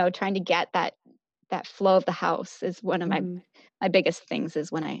 trying to get that flow of the house is one of Hmm. my biggest things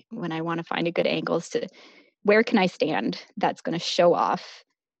is when I want to find a good angles to where can I stand that's going to show off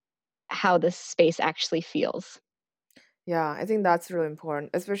how this space actually feels. Yeah, I think that's really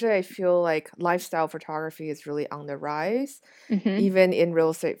important. Especially, I feel like lifestyle photography is really on the rise, Hmm. even in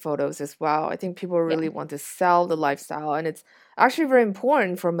real estate photos as well. I think people Yeah. really want to sell the lifestyle, and it's actually very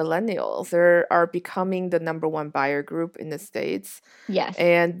important for millennials. They are becoming the number one buyer group in the States, Yes.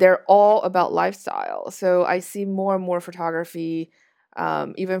 and they're all about lifestyle. So I see more and more photography,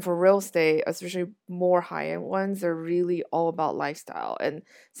 even for real estate, especially more high end ones. They're really all about lifestyle, and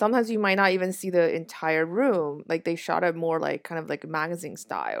sometimes you might not even see the entire room. Like they shot it more like kind of like magazine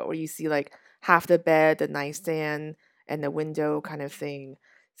style, where you see like half the bed, the nightstand, and the window kind of thing.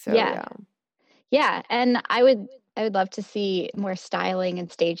 So Yeah. yeah, Yeah, and I would love to see more styling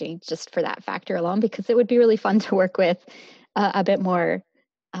and staging just for that factor alone because it would be really fun to work with a bit more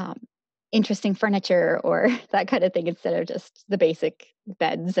um, interesting furniture or that kind of thing instead of just the basic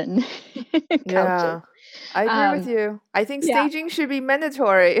beds and couches. yeah, I agree with Um, you. I think yeah, staging should be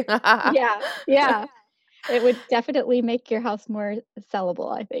mandatory. yeah, yeah. It would definitely make your house more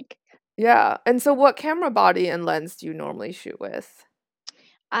sellable, I think. Yeah. And so what camera body and lens do you normally shoot with?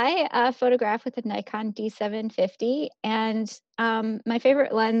 I photograph with a Nikon D750, and my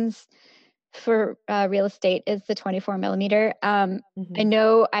favorite lens for real estate is the 24 millimeter. I Mhm.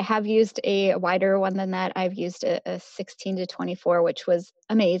 know I have used a wider one than that. I've used a 16 to 24, which was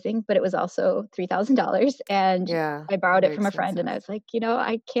amazing, but it was also $3,000. And Yeah, I borrowed it very from a friend, and I expensive. was like,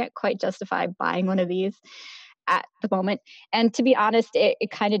 I can't quite justify buying one of these at the moment. And to be honest, it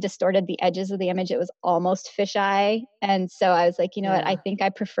kind of distorted the edges of the image. It was almost fisheye. And so I was like, you know what? I Yeah. think I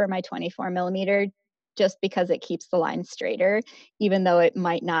prefer my 24 millimeter just because it keeps the line straighter, even though it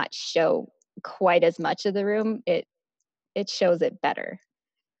might not show quite as much of the room, it shows it better.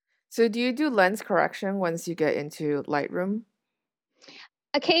 So do you do lens correction once you get into Lightroom?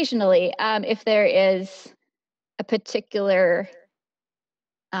 Occasionally, if there is a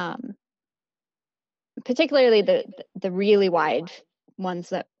um, particularly the really wide ones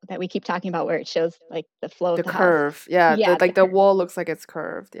that we keep talking about, where it shows like the flow of The the house. curve. Yeah, the Yeah, the like the curve. wall looks like it's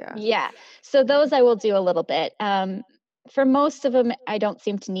curved, yeah. Yeah, so those I will do a little bit. For most of them, I don't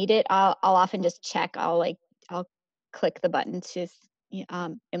seem to need it. I'll often just check. I'll click the button in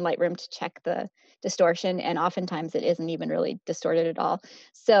Lightroom to check the distortion, and oftentimes it isn't even really distorted at all.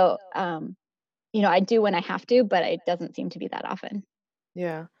 So I do when I have to, but it doesn't seem to be that often.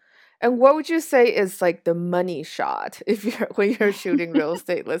 Yeah. And what would you say is like the money shot if you're when you're shooting real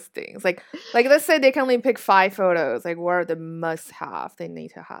estate listings? Like let's say they can only pick 5 photos, like what are the must have they need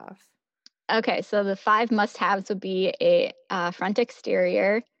to have? Okay, so the five must-haves would be a front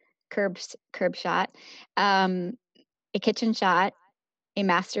exterior curb shot, um, a kitchen shot, a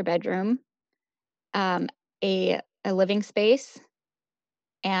master bedroom, um, a living space,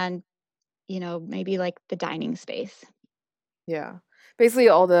 and maybe like the dining space. Yeah. Basically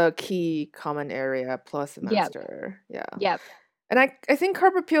all the key common area plus the Yep, master. Yeah. yep, And I think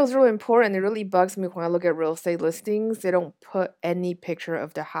curb appeal is really important. It really bugs me when I look at real estate listings. They don't put any picture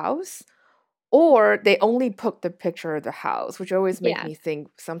of the house, or they only put the picture of the house, which always make yeah, me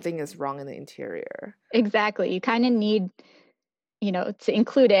think something is wrong in the interior. exactly. You kind of need, to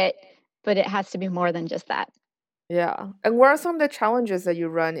include it, but it has to be more than just that. Yeah. And what are some of the challenges that you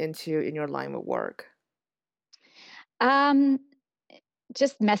run into in your line of work? Um,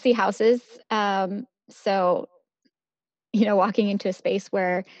 just messy houses. So walking into a space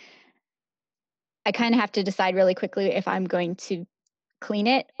where I kind of have to decide really quickly if I'm going to clean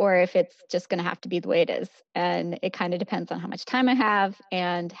it or if it's just going to have to be the way it is. And it kind of depends on how much time I have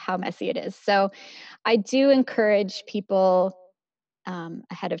and how messy it is. So I do encourage people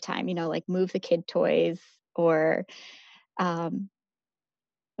ahead of time, like move the kid toys or um,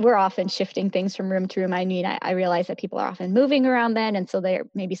 we're often shifting things from room to room. I realize that people are often moving around then. And so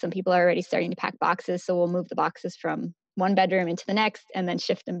maybe some people are already starting to pack boxes. So we'll move the boxes from one bedroom into the next and then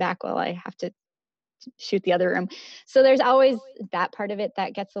shift them back while I have to shoot the other room. So there's always that part of it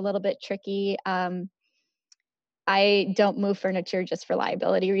that gets a little bit tricky. I don't move furniture just for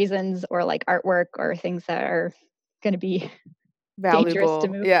liability reasons or like artwork or things that are going to be dangerous to Valuable.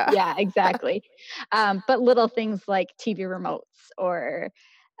 move. Yeah. Yeah, exactly. But little things like TV remotes or,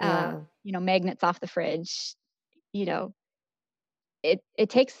 Yeah. magnets off the fridge, you know, it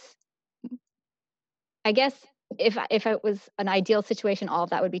takes I guess if it was an ideal situation, all of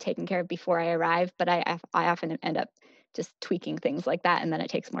that would be taken care of before I arrive, but I often end up just tweaking things like that, and then it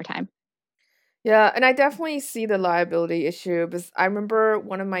takes more time. Yeah, and I definitely see the liability issue because I remember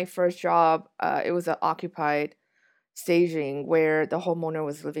one of my first job, it was an occupied staging where the homeowner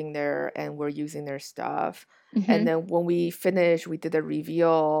was living there and we're using their stuff. And Mhm. then when we finished, we did a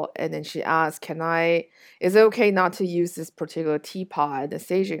reveal, and then she asked, is it okay not to use this particular teapot in the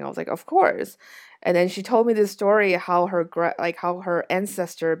staging? I was like, of course. And then she told me this story how how her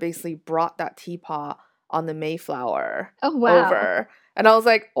ancestor basically brought that teapot on the Mayflower Oh, wow. over. And I was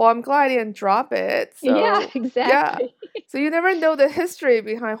like, well, I'm glad I didn't drop it. Yeah, So yeah. exactly. So you never know the history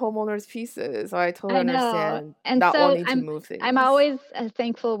behind homeowners' pieces. So I totally I know. understand And not so wanting to move I'm things. always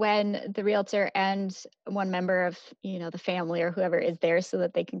thankful when the realtor and one member of, the family or whoever is there so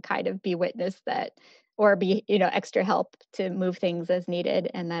that they can kind of be witness that or be, extra help to move things as needed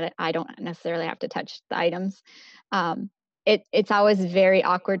and that I don't necessarily have to touch the items. Um, it's always very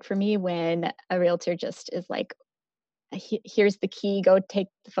awkward for me when a realtor just is like, Here's the key, go take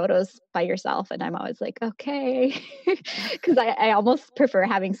the photos by yourself." And I'm always like, "Okay." 'Cause I almost prefer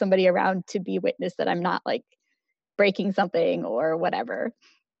having somebody around to be witness that I'm not, like, breaking something or whatever.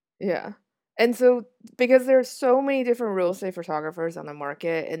 Yeah. And so because there's so many different real estate photographers on the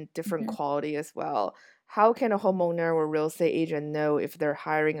market and different Mhm. quality as well, how can a homeowner or real estate agent know if they're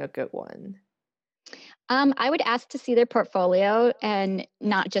hiring a good one? I would ask to see their portfolio and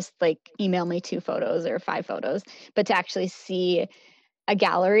not just, like, email me 2 photos or 5 photos, but to actually see a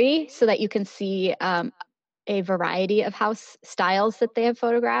gallery so that you can see, a variety of house styles that they have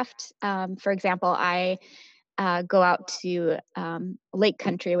photographed. For example, I go out to Lake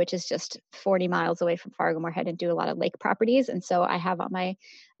Country, which is just 40 miles away from Fargo Moorhead, and do a lot of lake properties. And so I have on my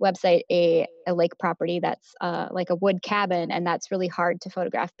website a lake property that's like a wood cabin, and that's really hard to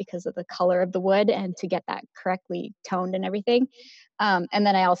photograph because of the color of the wood and to get that correctly toned and everything. And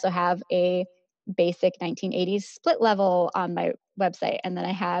then I also have a basic 1980s split level on my website. And then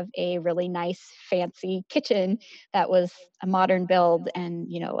I have a really nice, fancy kitchen that was a modern build and,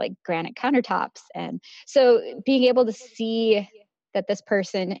 like granite countertops and so being able to see that this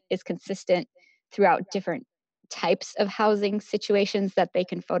person is consistent throughout different types of housing situations that they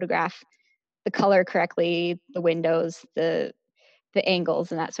can photograph the color correctly, the windows, the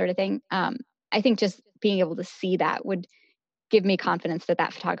angles and that sort of thing. I think just being able to see that would give me confidence that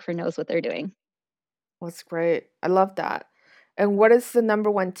that photographer knows what they're doing. That's great. I love that. And what is the number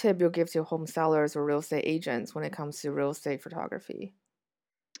one tip you'll give to home sellers or real estate agents when it comes to real estate photography?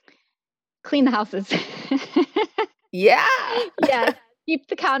 Clean the houses. Yeah. Yes, keep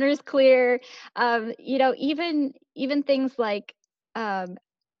the counters clear. Even things like um,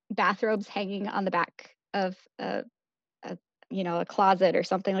 bathrobes hanging on the back of a a closet or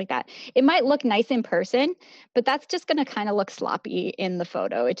something like that. It might look nice in person, but that's just gonna kinda look sloppy in the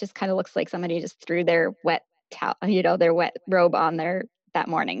photo. It just kinda looks like somebody just threw their wet towel, their wet robe on there that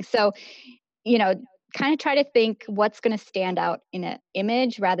morning. So, you know, kinda try to think what's gonna stand out in an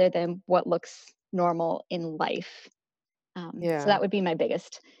image rather than what looks normal in life. So Yeah. that would be my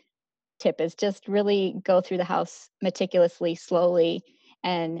biggest tip is just really go through the house meticulously, slowly,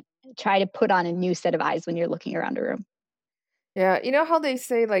 and try to put on a new set of eyes when you're looking around a room. Yeah, you know how they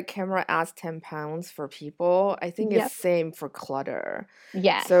say like camera adds 10 pounds for people? I think it's Yep. same for clutter.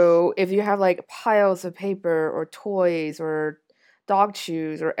 Yes. So if you have like piles of paper or toys or dog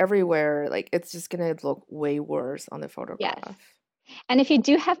chews or everywhere, like it's just gonna look way worse on the Yes. photograph. And if you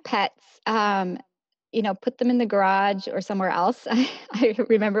do have pets, put them in the garage or somewhere else. I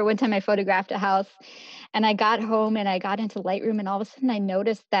remember one time I photographed a house and I got home and I got into Lightroom and all of a sudden I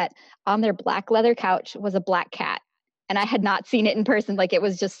noticed that on their black leather couch was a black cat. And I had not seen it in person. Like it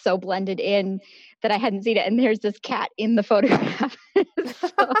was just so blended in that I hadn't seen it. And there's this cat in the photograph.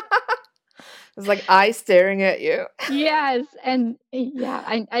 So It's like eye staring at you. yes, and yeah,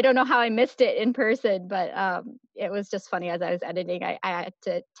 I don't know how I missed it in person, but, it was just funny as I was editing, I had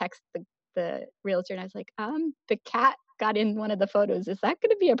to text the realtor, and I was like, the cat got in one of the photos. Is that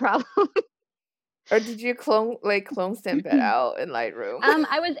gonna be a problem?" Or did you clone stamp it out in Lightroom?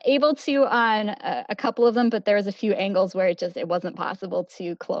 I was able to on a couple of them, but there was a few angles where it wasn't possible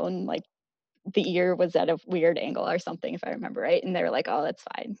to clone, like, the ear was at a weird angle or something, if I remember right, and they were like, "Oh, that's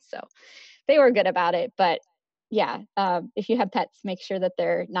fine." So they were good about it, but yeah, if you have pets, make sure that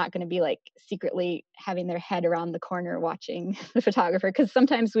they're not gonna be, like, secretly having their head around the corner watching the photographer, because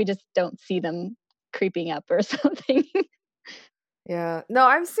sometimes we just don't see them creeping up or something. Yeah. No,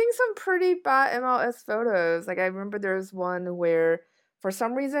 I'm seeing some pretty bad MLS photos. Like I remember there was one where for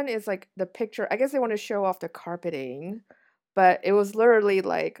some reason it's like the picture, I guess they want to show off the carpeting, but it was literally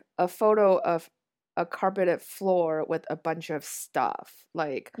like a photo of a carpeted floor with a bunch of stuff,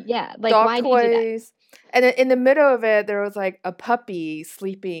 like Yeah, like, dog why do you do that? toys. And then in the middle of it, there was like a puppy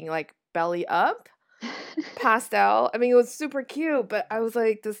sleeping like belly up, passed out. I mean, it was super cute, but I was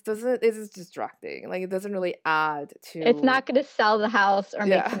like, this is distracting. Like, it doesn't really add It's to, not gonna sell the house or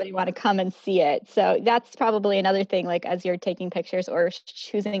make yeah. somebody wanna come and see it. So that's probably another thing, like, as you're taking pictures or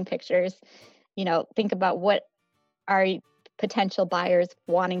choosing pictures, think about what are potential buyers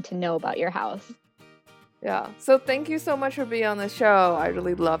wanting to know about your house. Yeah. So thank you so much for being on the show. I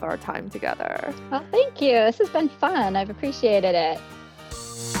really love our time together. Well, thank you. This has been fun. I've appreciated it.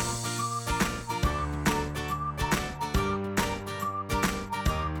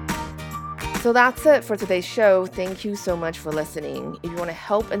 So that's it for today's show. Thank you so much for listening. If you want to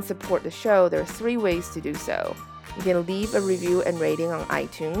help and support the show, there are 3 ways to do so. You can leave a review and rating on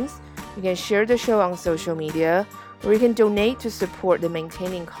iTunes. You can share the show on social media, or you can donate to support the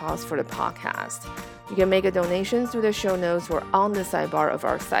maintaining costs for the podcast. You can make a donation through the show notes or on the sidebar of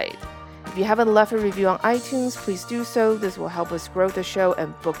our site. If you haven't left a review on iTunes, please do so. This will help us grow the show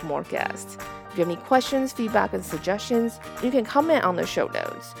and book more guests. If you have any questions, feedback, and suggestions, you can comment on the show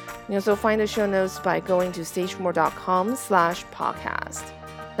notes. You can also find the show notes by going to stagemore.com/podcast.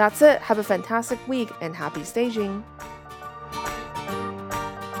 That's it. Have a fantastic week and happy staging.